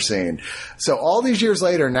have ever seen. So all these years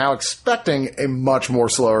later, now expecting a much more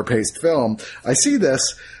slower paced film, I see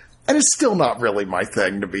this, and it's still not really my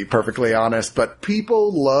thing, to be perfectly honest, but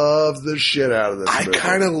people love the shit out of this movie. I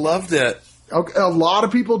kind of loved it. A lot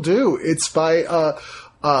of people do. It's by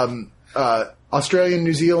Australian,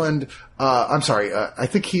 New Zealand, I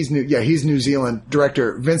think he's New Zealand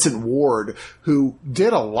director Vincent Ward, who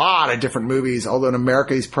did a lot of different movies, although in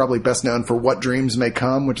America he's probably best known for What Dreams May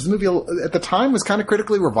Come, which is a movie at the time was kind of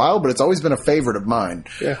critically reviled, but it's always been a favorite of mine.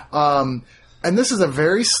 Yeah. And this is a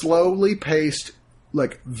very slowly paced,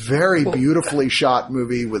 very beautifully shot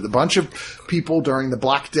movie with a bunch of people during the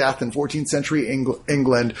Black Death in 14th century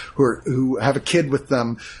England who have a kid with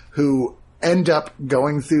them who end up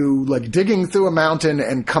going through, digging through a mountain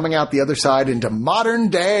and coming out the other side into modern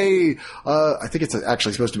day, I think it's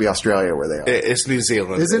actually supposed to be Australia where they are. It's New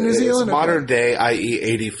Zealand. Is it New Zealand? It's modern day, i.e.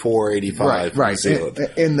 84, 85. Right. New Zealand.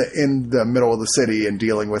 In the middle of the city and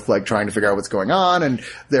dealing with, trying to figure out what's going on, and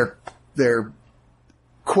their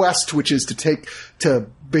quest, which is to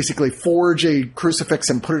basically forge a crucifix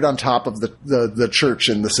and put it on top of the church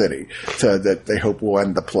in the city that they hope will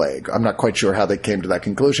end the plague. I'm not quite sure how they came to that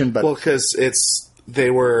conclusion, but because they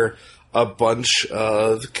were a bunch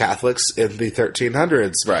of Catholics in the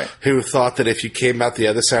 1300s, right, who thought that if you came out the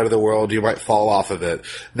other side of the world, you might fall off of it.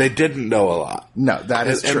 They didn't know a lot. No, that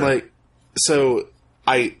is true.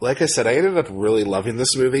 Like I said, I ended up really loving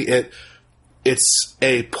this movie. It's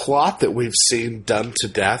a plot that we've seen done to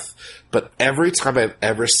death, but every time I've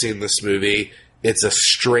ever seen this movie, it's a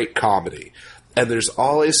straight comedy. And there's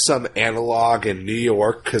always some analog in New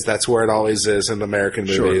York, because that's where it always is in American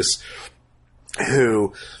movies,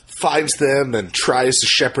 who finds them and tries to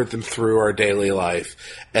shepherd them through our daily life.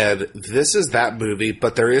 And this is that movie,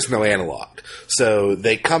 but there is no analog. So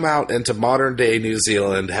they come out into modern day New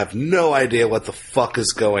Zealand, have no idea what the fuck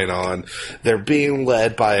is going on. They're being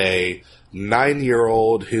led by a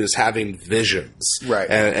 9-year-old who's having visions. Right.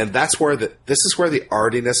 And that's where this is where the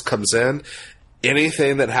artiness comes in.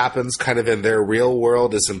 Anything that happens kind of in their real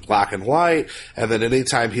world is in black and white, and then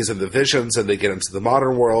anytime he's in the visions and they get into the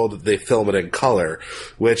modern world, they film it in color,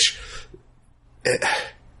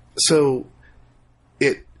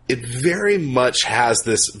 it very much has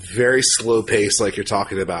this very slow pace like you're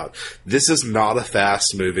talking about. This is not a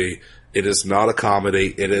fast movie. It is not a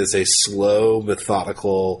comedy. It is a slow,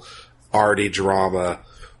 methodical, arty drama.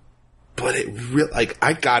 But it really, like,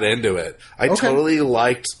 I got into it. I totally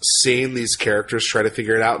liked seeing these characters try to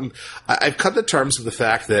figure it out. And I've come to terms with the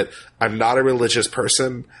fact that I'm not a religious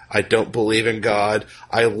person. I don't believe in God.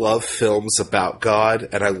 I love films about God,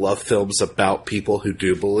 and I love films about people who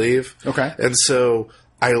do believe. Okay. And so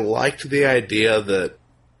I liked the idea that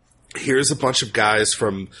here's a bunch of guys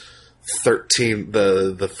from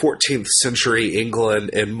the 14th century England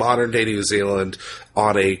and modern day New Zealand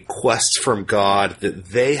on a quest from God that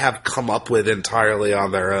they have come up with entirely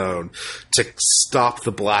on their own to stop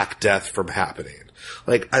the Black Death from happening.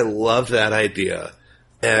 Like, I love that idea.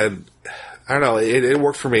 And I don't know, it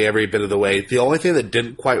worked for me every bit of the way. The only thing that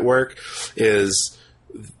didn't quite work is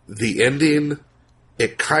the ending.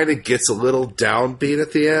 It kind of gets a little downbeat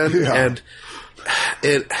at the end,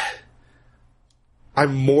 and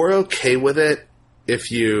I'm more okay with it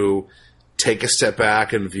if you take a step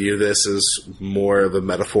back and view this as more of a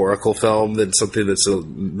metaphorical film than something that's a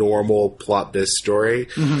normal plot-based story,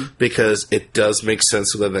 because it does make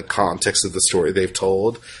sense within the context of the story they've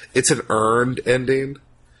told. It's an earned ending,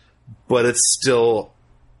 but it's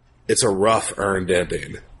a rough earned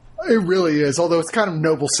ending. It really is, although it's kind of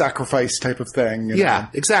noble sacrifice type of thing. Yeah,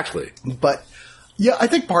 exactly. But yeah, I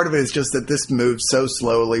think part of it is just that this moves so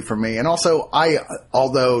slowly for me. And also,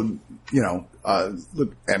 although,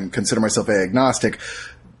 and consider myself agnostic,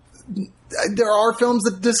 there are films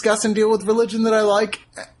that discuss and deal with religion that I like,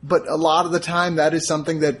 but a lot of the time that is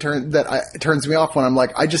something that turns me off when I'm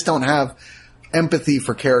like, I just don't have empathy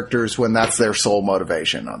for characters when that's their sole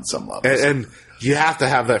motivation on some level. And you have to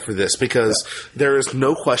have that for this, because there is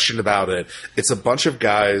no question about it. It's a bunch of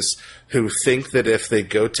guys who think that if they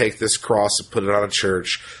go take this cross and put it on a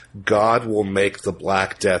church, God will make the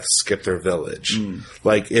Black Death skip their village.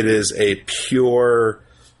 Like, it is a pure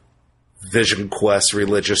Vision Quest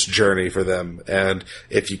religious journey for them. And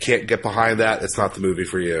if you can't get behind that, it's not the movie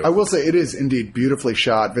for you. I will say it is indeed beautifully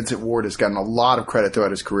shot. Vincent Ward has gotten a lot of credit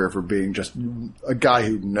throughout his career for being just a guy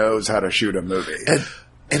who knows how to shoot a movie.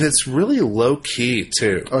 And it's really low key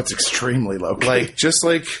too. Oh, it's extremely low key. Just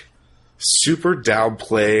super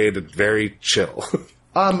downplayed and very chill.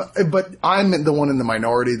 But I'm the one in the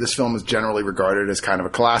minority. This film is generally regarded as kind of a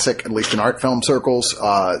classic, at least in art film circles.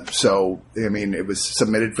 So, I mean, it was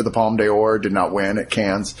submitted for the Palme d'Or, did not win at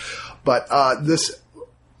Cannes. But this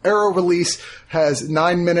Arrow release has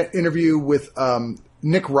 9-minute interview with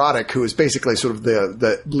Nick Roddick, who is basically sort of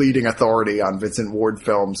the leading authority on Vincent Ward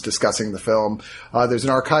films, discussing the film. There's an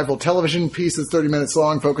archival television piece that's 30 minutes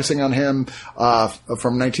long focusing on him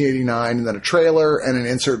from 1989, and then a trailer and an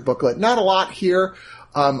insert booklet. Not a lot here.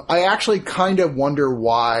 I actually kind of wonder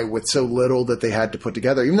why, with so little that they had to put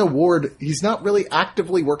together, even though Ward, he's not really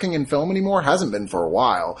actively working in film anymore, hasn't been for a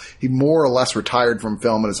while. He more or less retired from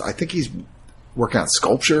film, and I think he's working on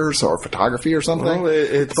sculptures or photography or something.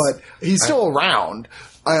 Well, but he's still around.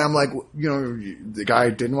 And I'm like, the guy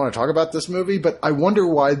didn't want to talk about this movie, but I wonder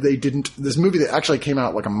why they didn't. This movie that actually came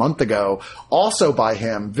out like a month ago, also by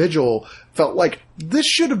him, Vigil, felt like this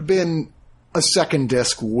should have been a second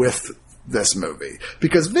disc with this movie.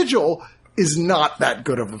 Because Vigil is not that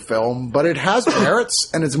good of a film, but it has merits,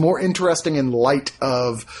 and it's more interesting in light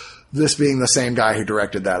of this being the same guy who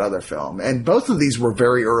directed that other film. And both of these were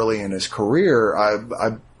very early in his career.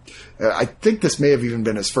 I think this may have even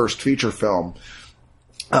been his first feature film,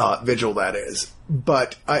 Vigil, that is.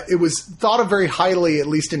 But it was thought of very highly, at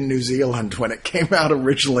least in New Zealand, when it came out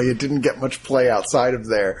originally. It didn't get much play outside of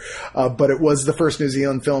there. But it was the first New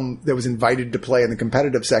Zealand film that was invited to play in the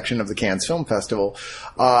competitive section of the Cannes Film Festival.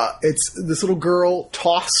 It's this little girl,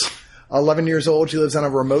 Toss, 11 years old. She lives on a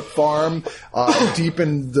remote farm deep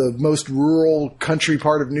in the most rural country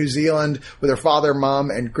part of New Zealand with her father, mom,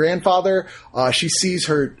 and grandfather. She sees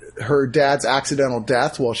her dad's accidental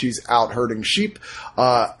death while she's out herding sheep.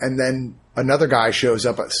 And then another guy shows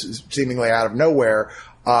up seemingly out of nowhere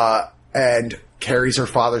and carries her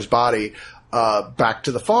father's body back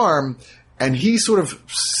to the farm. And he sort of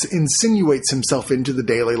insinuates himself into the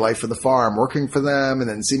daily life of the farm, working for them, and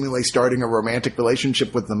then seemingly starting a romantic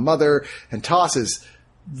relationship with the mother. And Toss is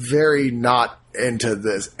very not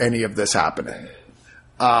into any of this happening.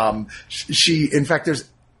 In fact, there's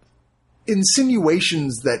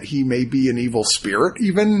insinuations that he may be an evil spirit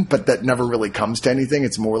even, but that never really comes to anything.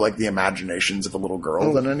 It's more like the imaginations of a little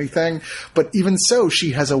girl than anything. But even so,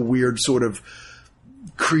 she has a weird sort of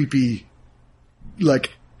creepy,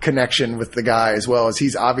 connection with the guy, as well as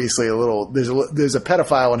he's obviously there's a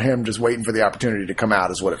pedophile in him just waiting for the opportunity to come out,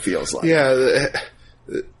 is what it feels like. Yeah,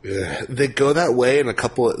 they go that way in a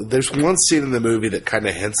couple. There's one scene in the movie that kind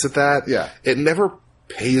of hints at that. Yeah, it never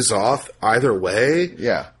pays off either way.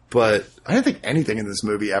 Yeah, but I don't think anything in this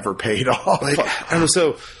movie ever paid off. And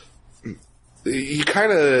so you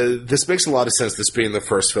kind of this makes a lot of sense. This being the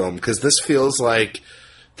first film because this feels like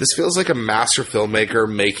a master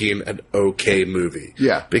filmmaker making an okay movie.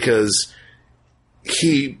 Yeah, because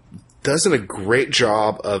he does a great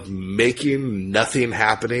job of making nothing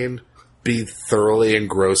happening be thoroughly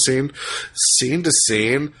engrossing. Scene to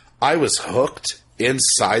scene, I was hooked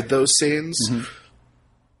inside those scenes. Mm-hmm.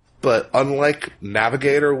 But unlike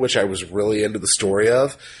Navigator, which I was really into the story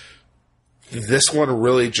of, this one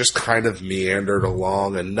really just kind of meandered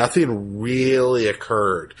along and nothing really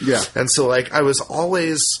occurred. Yeah. And so like I was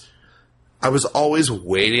always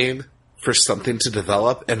waiting for something to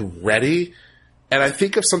develop and ready. And I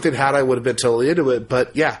think if something had, I would have been totally into it.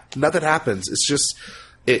 But yeah, nothing happens. It's just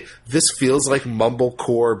this feels like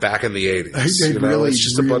mumblecore back in the 80s. Really, it's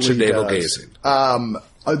just a bunch of navel gazing.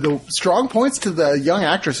 The strong points to the young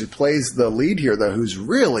actress who plays the lead here, though, who's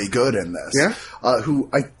really good in this. Yeah. Who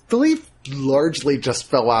I believe largely just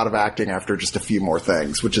fell out of acting after just a few more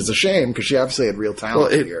things, which is a shame because she obviously had real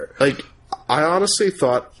talent here. Like, I honestly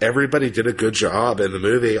thought everybody did a good job in the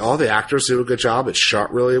movie. All the actors do a good job. It's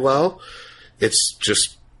shot really well. It's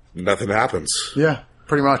just nothing happens. Yeah,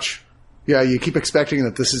 pretty much. Yeah, you keep expecting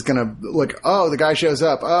that this is going to, like, oh, the guy shows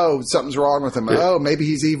up. Oh, something's wrong with him. Yeah. Oh, maybe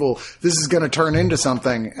he's evil. This is going to turn into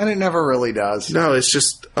something. And it never really does. No, it's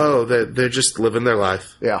just, they're just living their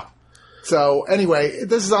life. Yeah. So anyway,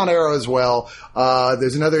 this is on Arrow as well.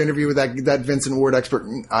 There's another interview with that Vincent Ward expert,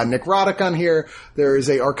 Nick Roddick on here. There is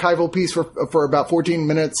a archival piece for about 14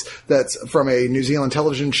 minutes that's from a New Zealand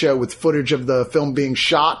television show with footage of the film being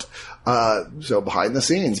shot. So behind the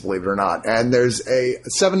scenes, believe it or not. And there's a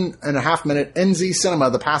 7.5 minute NZ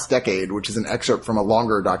Cinema, The Past Decade, which is an excerpt from a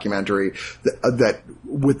longer documentary that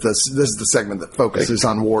this is the segment that focuses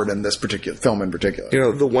on Ward and this particular film in particular. You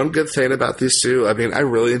know, the one good thing about these two, I mean, I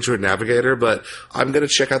really enjoyed Navigator, but I'm going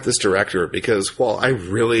to check out this director because while I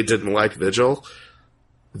really didn't like Vigil,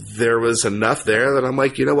 there was enough there that I'm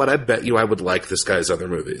like, you know what, I bet you I would like this guy's other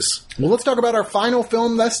movies. Well, let's talk about our final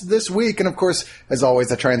film this week. And of course, as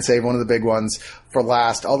always, I try and save one of the big ones for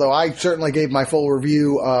last. Although I certainly gave my full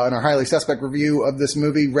review in our highly suspect review of this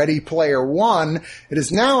movie, Ready Player One. It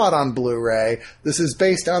is now out on Blu-ray. This is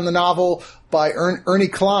based on the novel by Ernie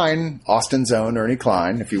Klein, Austin's own Ernie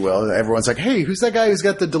Klein, if you will. Everyone's like, hey, who's that guy who's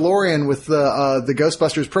got the DeLorean with the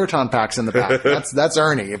Ghostbusters proton packs in the back? That's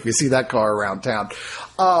Ernie, if you see that car around town.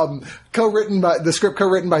 The script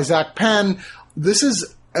co-written by Zach Penn. This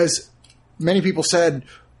is, as many people said,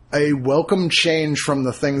 a welcome change from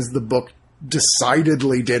the things the book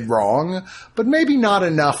decidedly did wrong, but maybe not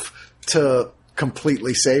enough to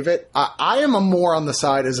completely save it. I am more on the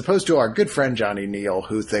side, as opposed to our good friend Johnny Neal,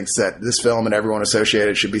 who thinks that this film and everyone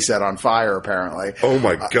associated should be set on fire, apparently. Oh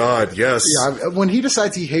my God, yes. Yeah, when he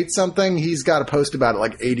decides he hates something, he's got to post about it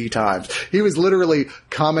like 80 times. He was literally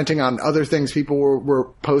commenting on other things people were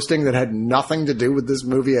posting that had nothing to do with this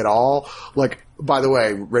movie at all. Like, by the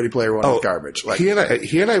way, Ready Player One is garbage. Like, he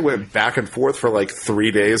and I went back and forth for like 3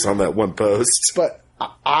 days on that one post. But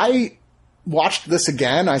I watched this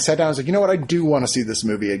again. I sat down, I was like, you know what? I do want to see this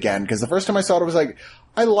movie again. Because the first time I saw it, I was like,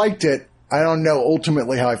 I liked it. I don't know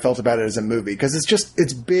ultimately how I felt about it as a movie. Because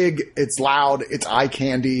it's big, it's loud, it's eye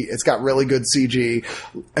candy, it's got really good CG,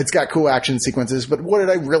 it's got cool action sequences. But what did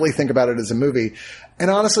I really think about it as a movie? And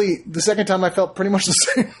honestly, the second time I felt pretty much the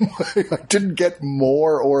same way. I didn't get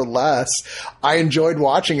more or less. I enjoyed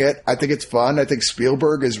watching it. I think it's fun. I think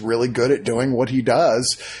Spielberg is really good at doing what he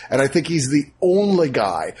does. And I think he's the only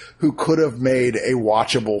guy who could have made a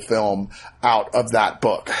watchable film out of that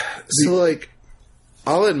book.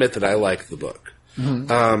 I'll admit that I like the book.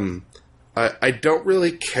 Mm-hmm. I don't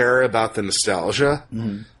really care about the nostalgia.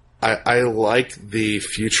 Mm-hmm. I like the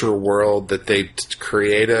future world that they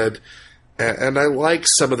created. And I like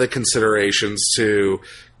some of the considerations to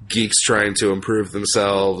geeks trying to improve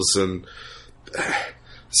themselves. And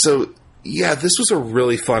so, yeah, this was a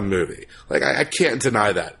really fun movie. Like, I can't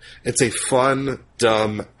deny that. It's a fun,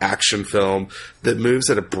 dumb action film that moves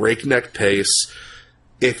at a breakneck pace.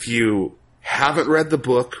 If you haven't read the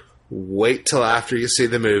book, wait till after you see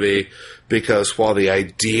the movie, because while the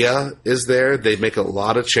idea is there, they make a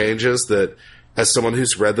lot of changes that, as someone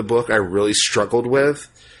who's read the book, I really struggled with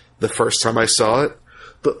the first time I saw it.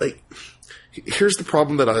 But, like, here's the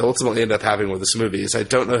problem that I ultimately end up having with this movie is I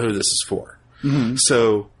don't know who this is for. Mm-hmm.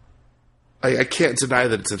 So I can't deny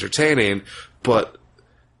that it's entertaining, but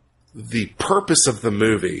the purpose of the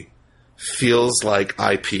movie feels like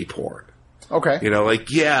IP porn. Okay. You know,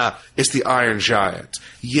 like, yeah, it's the Iron Giant.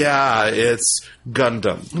 Yeah, it's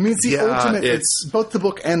Gundam. I mean, it's the ultimate. It's both the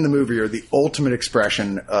book and the movie are the ultimate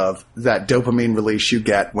expression of that dopamine release you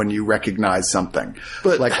get when you recognize something.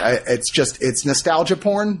 But like, it's nostalgia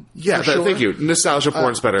porn. Yeah, sure. Thank you. Nostalgia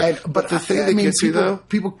porn's better. But the thing that gets me, though,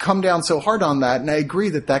 people come down so hard on that, and I agree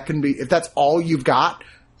that can be, if that's all you've got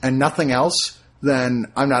and nothing else,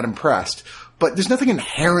 then I'm not impressed. But there's nothing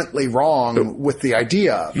inherently wrong with the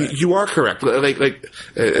idea of it. You are correct.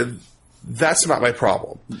 That's not my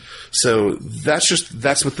problem. So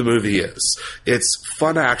that's what the movie is. It's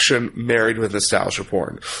fun action married with nostalgia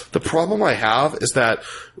porn. The problem I have is that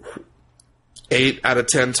 8 out of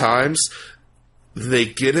 10 times they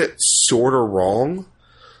get it sort of wrong.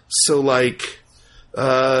 So like,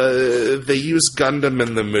 they use Gundam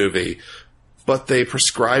in the movie, but they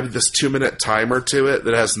prescribed this 2-minute timer to it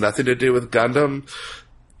that has nothing to do with Gundam.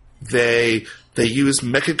 They use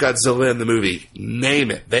Mechagodzilla in the movie.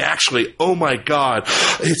 Name it. They actually, oh my god,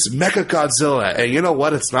 it's Mechagodzilla. And you know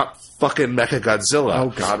what? It's not fucking Mechagodzilla. Oh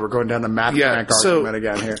god, we're going down the Matt Frank argument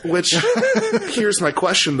again here. Which, here's my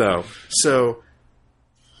question though. So,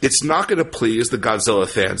 it's not going to please the Godzilla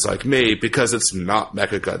fans like me because it's not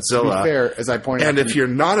Mechagodzilla. To be fair, as I pointed out, and if you're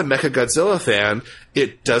not a Mechagodzilla fan,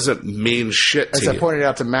 it doesn't mean shit to you. As I pointed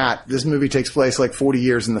out to Matt, this movie takes place like 40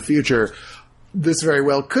 years in the future. This very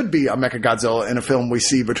well could be a Mechagodzilla in a film we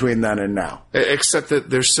see between then and now. Except that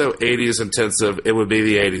they're so 80s intensive, it would be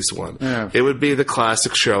the 80s one. Yeah. It would be the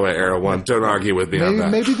classic Showa era one. Don't argue with me on that.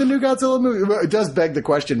 Maybe the new Godzilla movie. It does beg the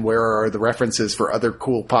question, where are the references for other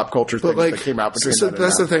cool pop culture things that came out between then and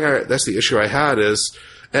that's now? the thing. That's the issue I had is,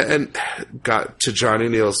 and got to Johnny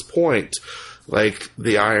Neal's point, like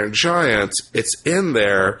the Iron Giant, it's in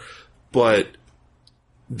there, but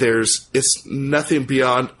it's nothing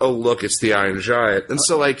beyond, oh, look, it's the Iron Giant. And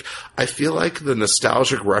so, like, I feel like the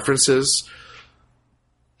nostalgic references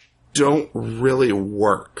don't really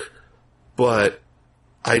work, but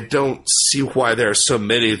I don't see why there are so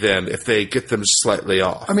many then if they get them slightly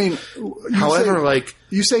off. I mean,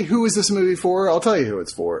 you say who is this movie for? I'll tell you who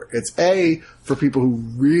it's for. It's for people who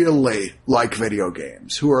really like video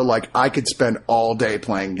games, who are like, I could spend all day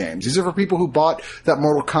playing games. These are for people who bought that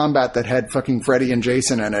Mortal Kombat that had fucking Freddy and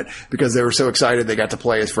Jason in it because they were so excited they got to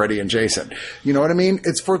play as Freddy and Jason. You know what I mean?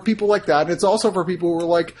 It's for people like that. It's also for people who are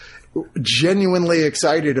like, genuinely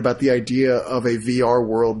excited about the idea of a VR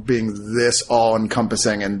world being this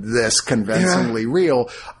all-encompassing and this convincingly real.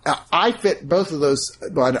 I fit both of those,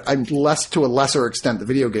 but I'm to a lesser extent the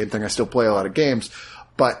video game thing. I still play a lot of games,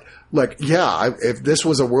 but like, if this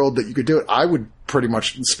was a world that you could do it, I would pretty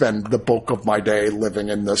much spend the bulk of my day living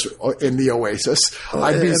in the Oasis.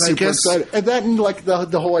 I'd be super excited. And then like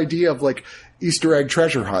the whole idea of like Easter egg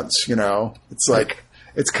treasure hunts, you know, it's like,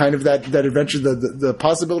 it's kind of that adventure, the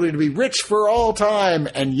possibility to be rich for all time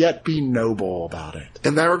and yet be noble about it.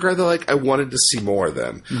 In that regard, though, like, I wanted to see more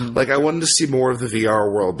then. Mm-hmm. Like, I wanted to see more of the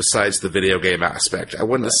VR world besides the video game aspect. I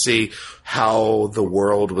wanted to see how the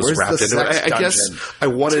world was wrapped into it. I guess I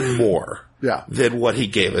wanted more than what he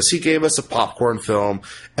gave us. He gave us a popcorn film,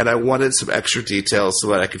 and I wanted some extra details so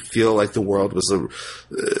that I could feel like the world was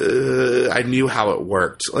I knew how it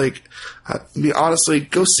worked. Like, I mean, honestly,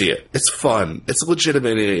 go see it. It's fun. It's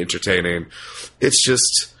legitimately entertaining. It's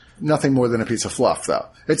just nothing more than a piece of fluff, though.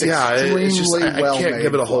 It's extremely well made. I can't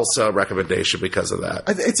give it a wholesale recommendation because of that.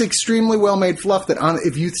 It's extremely well made fluff that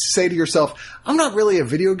if you say to yourself, I'm not really a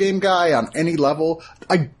video game guy on any level,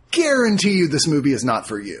 I guarantee you this movie is not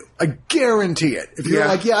for you. I guarantee it. If you're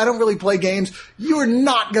like, I don't really play games, you're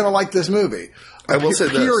not going to like this movie. I will say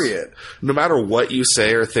period. This. No matter what you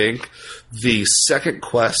say or think, the second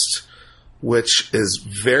quest, which is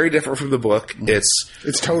very different from the book, it's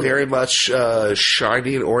totally very much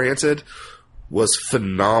Shining oriented, was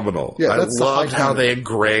phenomenal. Yeah, I loved how they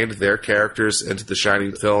ingrained their characters into the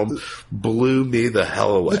Shining film. Blew me the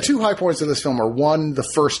hell away. The two high points of this film are, one, the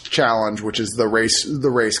first challenge, which is the race,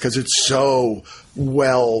 because it's so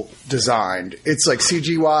well designed. It's like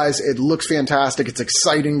CG wise, it looks fantastic. It's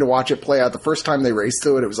exciting to watch it play out. The first time they raced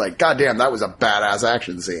through it, it was like, God damn, that was a badass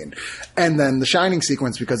action scene. And then the Shining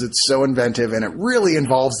sequence, because it's so inventive and it really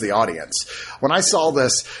involves the audience. When I saw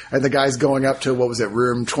this and the guy's going up to,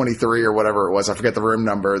 room 23 or whatever it was, I forget the room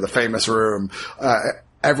number, the famous room,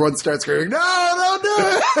 everyone starts screaming, no, don't do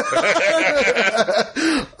it!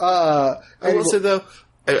 I will say though,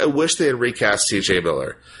 I wish they had recast T.J.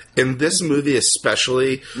 Miller. In this movie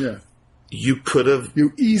especially, you could have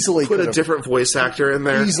easily put a different voice actor in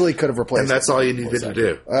there. Easily could have replaced and that's all you needed to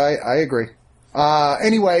do. I agree.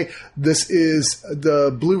 Anyway, this is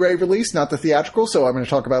the Blu-ray release, not the theatrical, so I'm going to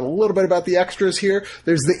talk about a little bit about the extras here.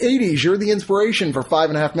 There's the 80s. You're the inspiration for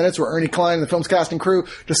 5.5 minutes, where Ernie Klein and the film's cast and crew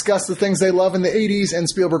discuss the things they love in the 80s, and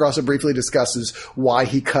Spielberg also briefly discusses why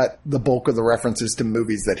he cut the bulk of the references to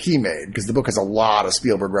movies that he made, because the book has a lot of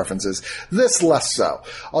Spielberg references. This less so.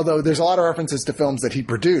 Although there's a lot of references to films that he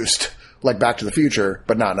produced, like Back to the Future,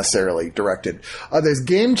 but not necessarily directed. There's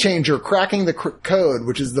Game Changer, Cracking the Code,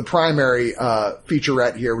 which is the primary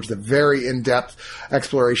featurette here, which is a very in-depth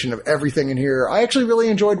exploration of everything in here. I actually really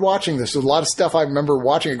enjoyed watching this. There's a lot of stuff I remember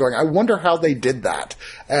watching and going, I wonder how they did that.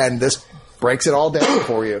 And this breaks it all down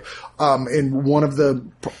for you. In one of the,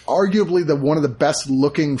 arguably one of the best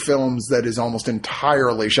looking films that is almost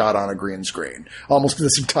entirely shot on a green screen. Almost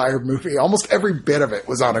this entire movie, almost every bit of it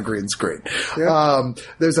was on a green screen. Yeah.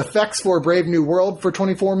 There's effects for Brave New World for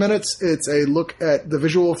 24 minutes. It's a look at the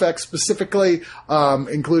visual effects specifically,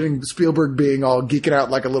 including Spielberg being all geeking out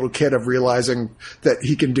like a little kid of realizing that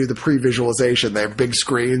he can do the pre-visualization. They have big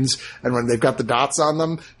screens, and when they've got the dots on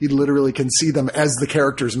them, he literally can see them as the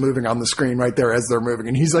characters moving on the screen right there as they're moving.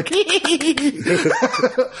 And he's like,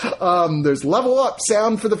 there's Level Up,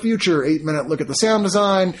 Sound for the Future, 8-minute look at the sound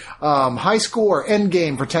design, High Score,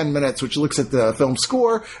 Endgame for 10 minutes, which looks at the film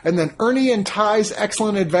score, and then Ernie and Ty's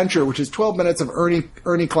Excellent Adventure, which is 12 minutes of Ernie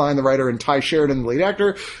Klein, the writer, and Ty Sheridan, the lead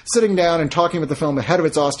actor, sitting down and talking about the film ahead of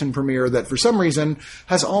its Austin premiere that, for some reason,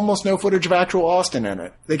 has almost no footage of actual Austin in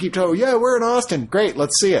it. They keep telling, yeah, we're in Austin. Great,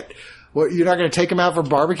 let's see it. What, you're not going to take him out for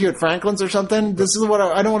barbecue at Franklin's or something? This is what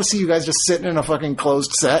I don't want to see you guys just sitting in a fucking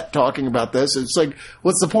closed set talking about this. It's like,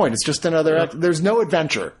 what's the point? It's just another there's no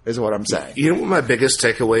adventure, is what I'm saying. You know what my biggest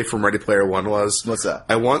takeaway from Ready Player One was? What's that?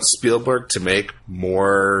 I want Spielberg to make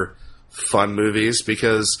more fun movies,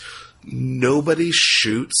 because nobody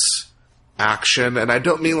shoots action, and I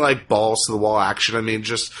don't mean like balls to the wall action, I mean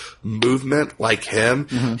just movement like him.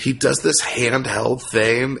 Mm-hmm. He does this handheld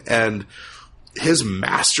thing, and his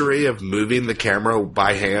mastery of moving the camera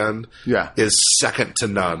by hand is second to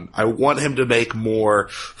none. I want him to make more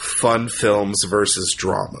fun films versus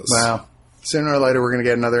dramas. Wow. Sooner or later, we're going to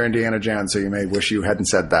get another Indiana Jones, so you may wish you hadn't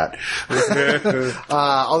said that.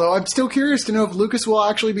 Although I'm still curious to know if Lucas will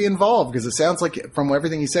actually be involved, because it sounds like, from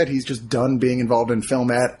everything he said, he's just done being involved in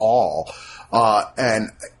film at all. And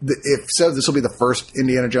if so, this will be the first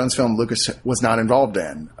Indiana Jones film Lucas was not involved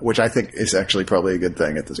in, which I think is actually probably a good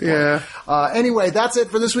thing at this point. Yeah. Anyway, that's it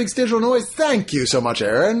for this week's Digital Noise. Thank you so much,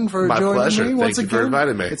 Aaron, for joining pleasure. me once again. Thank you for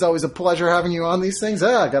inviting me. It's always a pleasure having you on these things.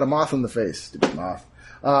 I got a moth in the face. Stupid moth.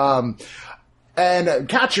 And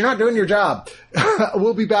Katz, you're not doing your job.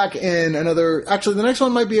 We'll be back in actually the next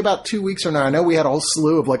one might be about 2 weeks from now. I know we had a whole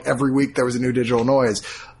slew of like every week there was a new Digital Noise.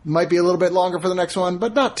 Might be a little bit longer for the next one,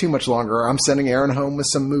 but not too much longer. I'm sending Aaron home with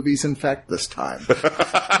some movies, in fact, this time.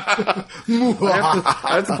 I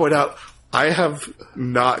have to point out, I have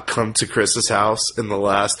not come to Chris's house in the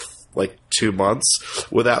last 2 months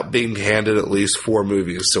without being handed at least 4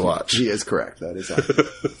 movies to watch. He is correct. That is accurate.